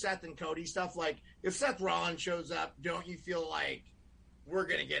with the Seth and Cody stuff, if Seth Rollins shows up, don't you feel like we're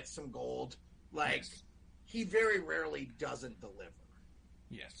going to get some gold? He very rarely doesn't deliver.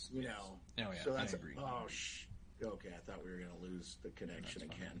 Yes. Oh, yeah. So that's, I agree. Okay, I thought we were going to lose the connection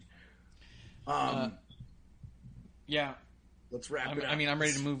again. Yeah. Let's wrap it up. I mean, I'm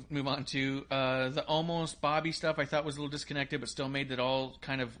ready to move on to the almost Bobby stuff. I thought was a little disconnected, but still made it all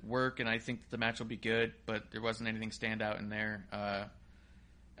kind of work, and I think the match will be good, but there wasn't anything stand out in there.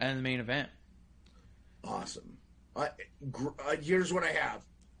 And the main event. Awesome. Here's what I have.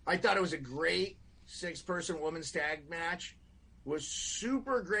 I thought it was a great 6-person women's tag match. It was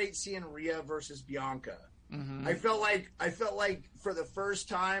super great seeing Rhea versus Bianca. Mm-hmm. I felt like for the first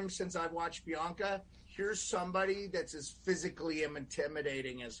time since I've watched Bianca, here's somebody that's as physically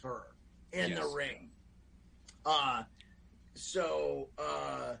intimidating as her in the ring.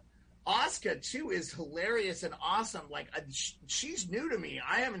 Asuka too is hilarious and awesome. Like she's new to me.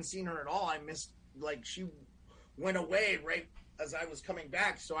 I haven't seen her at all. I missed, like, she went away right as I was coming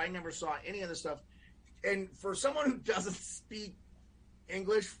back, so I never saw any of the stuff. And for someone who doesn't speak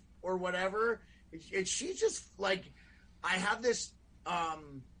English or whatever, she's just like, I have this.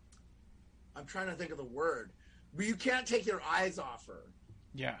 I'm trying to think of the word, but you can't take your eyes off her.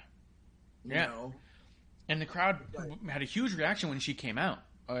 Yeah. You know? And the crowd had a huge reaction when she came out.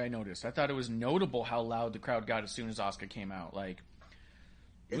 I noticed. I thought it was notable how loud the crowd got as soon as Asuka came out. Like,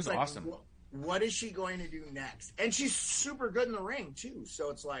 it was awesome. What is she going to do next? And she's super good in the ring too.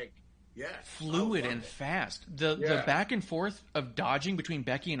 So it's like, fluid and fast. The back and forth of dodging between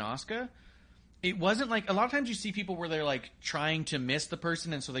Becky and Asuka. It wasn't like, a lot of times you see people where they're like trying to miss the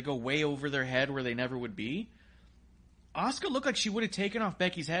person, and so they go way over their head where they never would be. Asuka looked like she would have taken off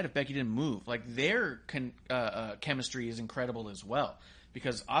Becky's head if Becky didn't move. Like, their chemistry is incredible as well,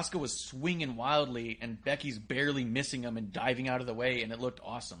 because Asuka was swinging wildly and Becky's barely missing them and diving out of the way, and it looked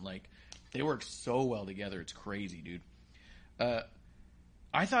awesome. Like, they work so well together. It's crazy, dude.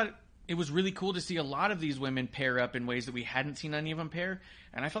 I thought it was really cool to see a lot of these women pair up in ways that we hadn't seen any of them pair.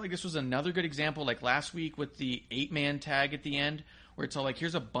 And I felt like this was another good example, like last week with the 8-man tag at the end, where it's all like,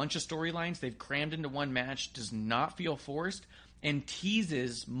 here's a bunch of storylines they've crammed into one match, does not feel forced, and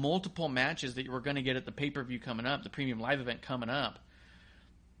teases multiple matches that we're going to get at the pay-per-view coming up, the premium live event coming up.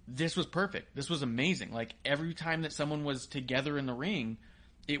 This was perfect. This was amazing. Like, every time that someone was together in the ring,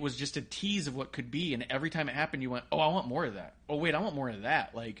 it was just a tease of what could be, and every time it happened, you went, oh, I want more of that. Oh, wait, I want more of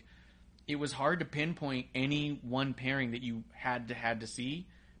that. Like, it was hard to pinpoint any one pairing that you had to see,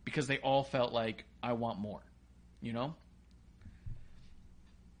 because they all felt like, I want more, you know?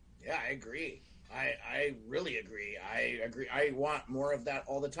 Yeah, I agree. I really agree. I agree. I want more of that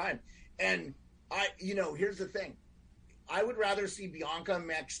all the time. And here's the thing. I would rather see Bianca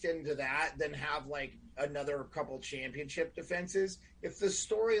mixed into that than have like another couple championship defenses if the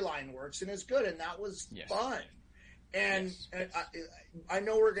storyline works and is good. And that was fun. And I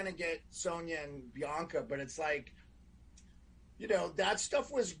know we're going to get Sonya and Bianca, but it's like, that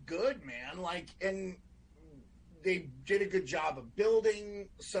stuff was good, man. Like, and they did a good job of building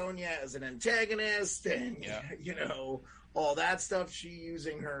Sonya as an antagonist and, all that stuff. She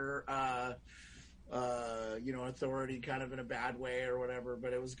using her, authority kind of in a bad way or whatever,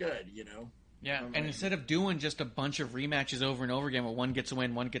 but it was good, Yeah, and instead of doing just a bunch of rematches over and over again where one gets a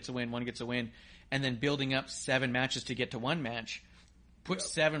win, one gets a win, one gets a win, and then building up 7 matches to get to one match, put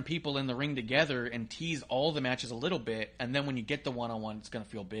 7 people in the ring together and tease all the matches a little bit, and then when you get the one-on-one, it's going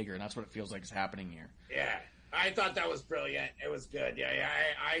to feel bigger, and that's what it feels like is happening here. Yeah, I thought that was brilliant. It was good. Yeah.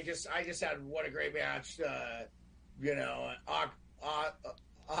 I just had what a great match.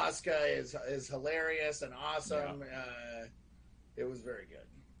 Asuka is hilarious and awesome. Yeah. It was very good.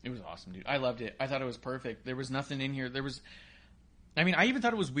 It was awesome, dude. I loved it. I thought it was perfect. There was nothing in here. I even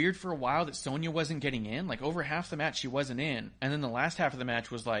thought it was weird for a while that Sonya wasn't getting in. Like, over half the match, she wasn't in. And then the last half of the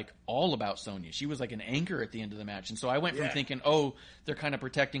match was, like, all about Sonya. She was, like, an anchor at the end of the match. And so I went from thinking, oh, they're kind of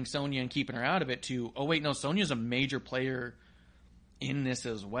protecting Sonya and keeping her out of it, to, oh, wait, no, Sonya's a major player in this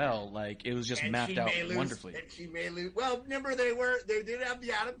as well. Like, it was just mapped out wonderfully. And she may lose. Well, remember, they did have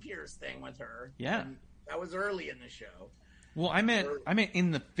the Adam Pearce thing with her. Yeah. That was early in the show. Well, I meant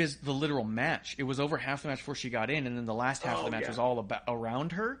in the literal match. It was over half the match before she got in, and then the last half of the match was all about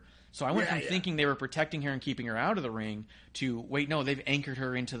around her. So I went from thinking they were protecting her and keeping her out of the ring to, wait, no, they've anchored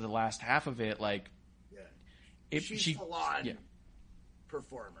her into the last half of it. Like, she's full-on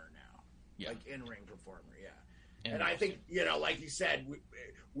performer now. Yeah. Like, in-ring performer, And I think, like you said,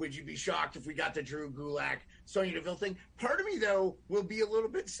 would you be shocked if we got the Drew Gulak, Sonya Deville thing? Part of me, though, will be a little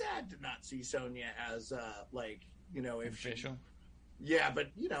bit sad to not see Sonya as, if official.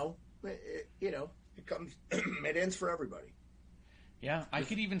 But it comes, it ends for everybody. Yeah, I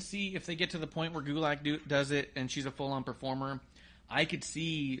could even see if they get to the point where Gulak does it and she's a full-on performer, I could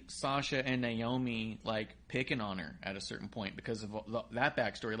see Sasha and Naomi, like, picking on her at a certain point because of that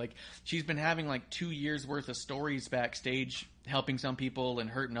backstory. Like, she's been having, like, 2 years worth of stories backstage, helping some people and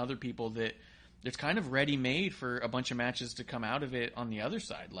hurting other people, that it's kind of ready made for a bunch of matches to come out of it on the other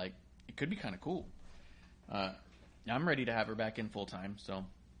side. Like, it could be kind of cool. I'm ready to have her back in full time. So,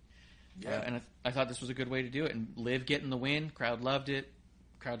 and I thought this was a good way to do it. And Liv getting the win, crowd loved it.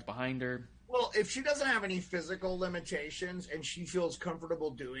 Crowd's behind her. Well, if she doesn't have any physical limitations and she feels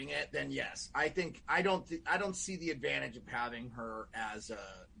comfortable doing it, then yes. I don't see the advantage of having her as a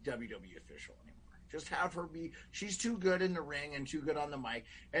WWE official anymore. Just have her be. She's too good in the ring and too good on the mic.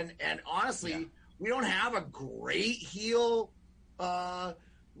 And honestly, we don't have a great heel.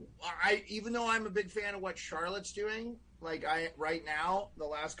 Even though I'm a big fan of what Charlotte's doing, right now, the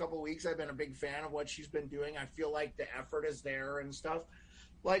last couple of weeks, I've been a big fan of what she's been doing. I feel like the effort is there and stuff.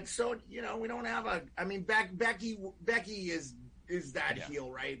 So, we don't have Becky is that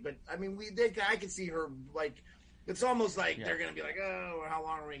heel, right? But I can see her, it's almost like they're going to be like, oh, how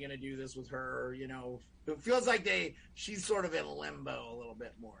long are we going to do this with her? It feels like she's sort of in limbo a little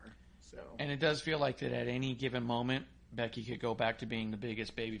bit more. So, and it does feel like that at any given moment, Becky could go back to being the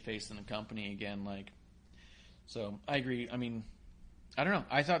biggest babyface in the company again. So I agree. I don't know.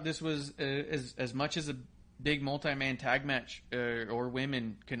 I thought this was as much as a big multi-man tag match or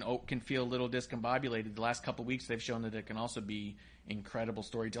women can feel a little discombobulated. The last couple of weeks, they've shown that it can also be incredible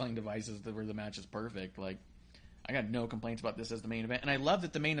storytelling devices where the match is perfect. I got no complaints about this as the main event, and I love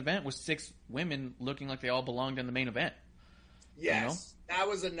that the main event was 6 women looking like they all belonged in the main event. Yes, that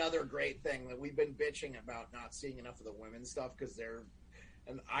was another great thing that we've been bitching about not seeing enough of the women's stuff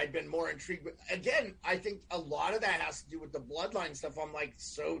and I've been more intrigued. But again, I think a lot of that has to do with the bloodline stuff. I'm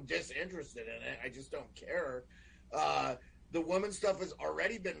so disinterested in it. I just don't care. The women's stuff has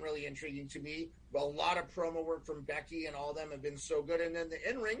already been really intriguing to me. A lot of promo work from Becky and all of them have been so good. And then the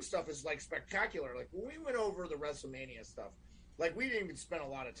in-ring stuff is spectacular. When we went over the WrestleMania stuff, we didn't even spend a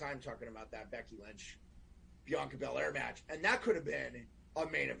lot of time talking about that Becky Lynch Bianca Belair match, and that could have been a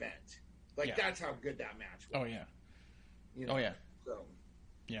main event. That's how good that match was. Oh yeah. Oh yeah. So.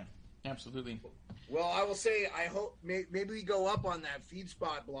 Yeah, absolutely. Well, I will say, I hope maybe we go up on that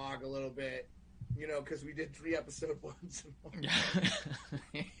FeedSpot blog a little bit, because we did 3 episode ones.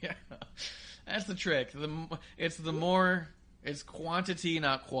 Yeah, that's the trick. It's quantity,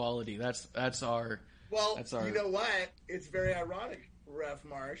 not quality. That's our. Well, you know what? It's very ironic, Ref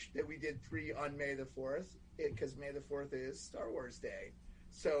Marsh, that we did 3 on May the 4th, because May the 4th is Star Wars Day.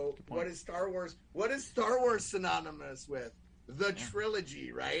 So what is Star Wars synonymous with? The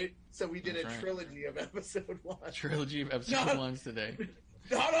trilogy, right? So we did trilogy of episode 1. Trilogy of episode 1s today.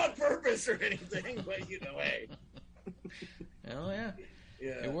 Not on purpose or anything, but hey. Hell yeah.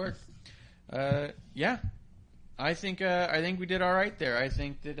 It worked. Yeah. I think we did all right there. I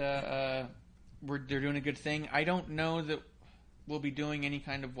think that they're doing a good thing. I don't know that we'll be doing any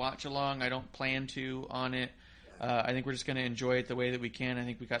kind of watch along. I don't plan to on it. I think we're just going to enjoy it the way that we can. I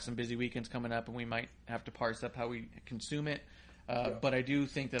think we got some busy weekends coming up, and we might have to parse up how we consume it. But I do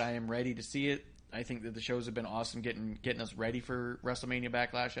think that I am ready to see it. I think that the shows have been awesome getting us ready for WrestleMania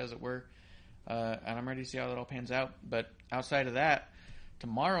Backlash, as it were. And I'm ready to see how that all pans out. But outside of that,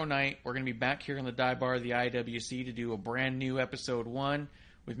 tomorrow night, we're going to be back here in the dive bar of the IWC to do a brand new episode 1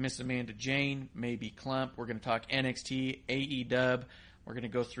 with Miss Amanda Jane, maybe Clump. We're going to talk NXT, AEW. We're going to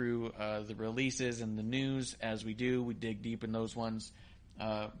go through the releases and the news as we do. We dig deep in those ones.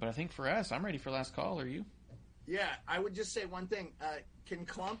 But I think for us, I'm ready for last call. Are you? Yeah, I would just say one thing. Can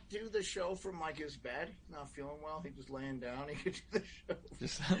Clump do the show from his bed? He's not feeling well. He's just laying down. He could do the show.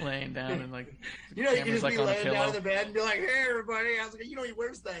 Just laying down and he could just be laying down in the bed and be like, "Hey, everybody." I was like, he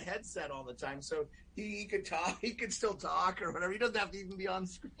wears the headset all the time, so he could talk. He could still talk or whatever. He doesn't have to even be on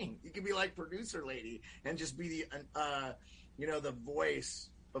screen. He could be like producer lady and just be the voice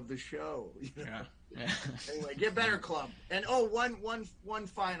of the show. Yeah. Anyway, get better, Clump. And one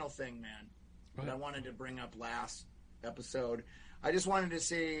final thing, man, that I wanted to bring up last episode. I just wanted to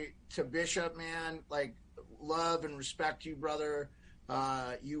say to Bishop, man, love and respect you, brother.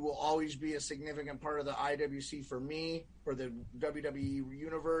 You will always be a significant part of the IWC for me, for the WWE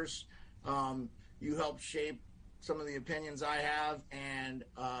universe. You helped shape some of the opinions I have, and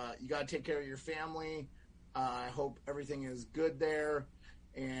you got to take care of your family. I hope everything is good there,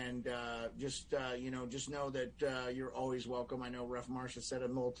 and just know that you're always welcome. I know Ref Marsha said it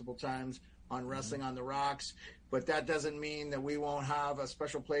multiple times on Wrestling on the Rocks, but that doesn't mean that we won't have a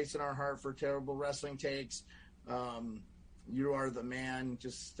special place in our heart for Terrible Wrestling Takes. You are the man.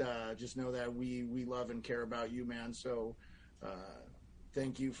 Just know that we love and care about you, man. So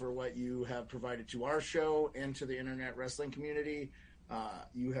thank you for what you have provided to our show and to the internet wrestling community.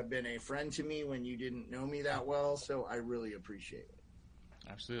 You have been a friend to me when you didn't know me that well, so I really appreciate it.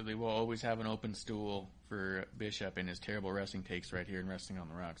 Absolutely. We'll always have an open stool for Bishop and his Terrible Wrestling Takes right here in Wrestling on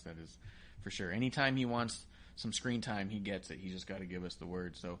the Rocks. That is for sure. Anytime he wants some screen time, he gets it. He's just got to give us the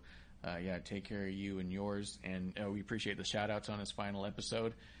word. So, yeah, take care of you and yours. And we appreciate the shout-outs on his final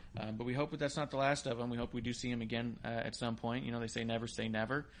episode. But we hope that that's not the last of them. We hope we do see him again at some point. You know, they say never say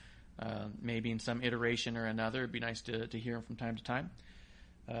never. Maybe in some iteration or another. It'd be nice to hear him from time to time.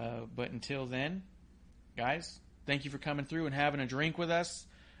 But until then, guys, thank you for coming through and having a drink with us.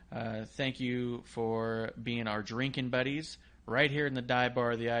 Thank you for being our drinking buddies right here in the dive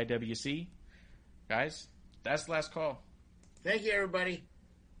bar of the IWC. Guys, that's the last call. Thank you, everybody.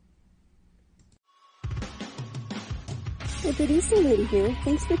 Hey, Producer Lady here.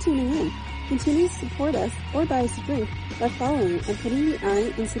 Thanks for tuning in. Continue to support us or buy us a drink by following and putting the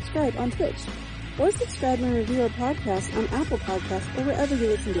I in subscribe on Twitch. Or subscribe and review our podcast on Apple Podcasts or wherever you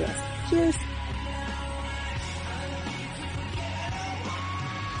listen to us. Cheers!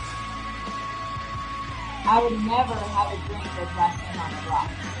 I would never have a drink with wrestling on the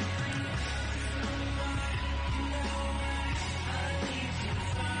rocks.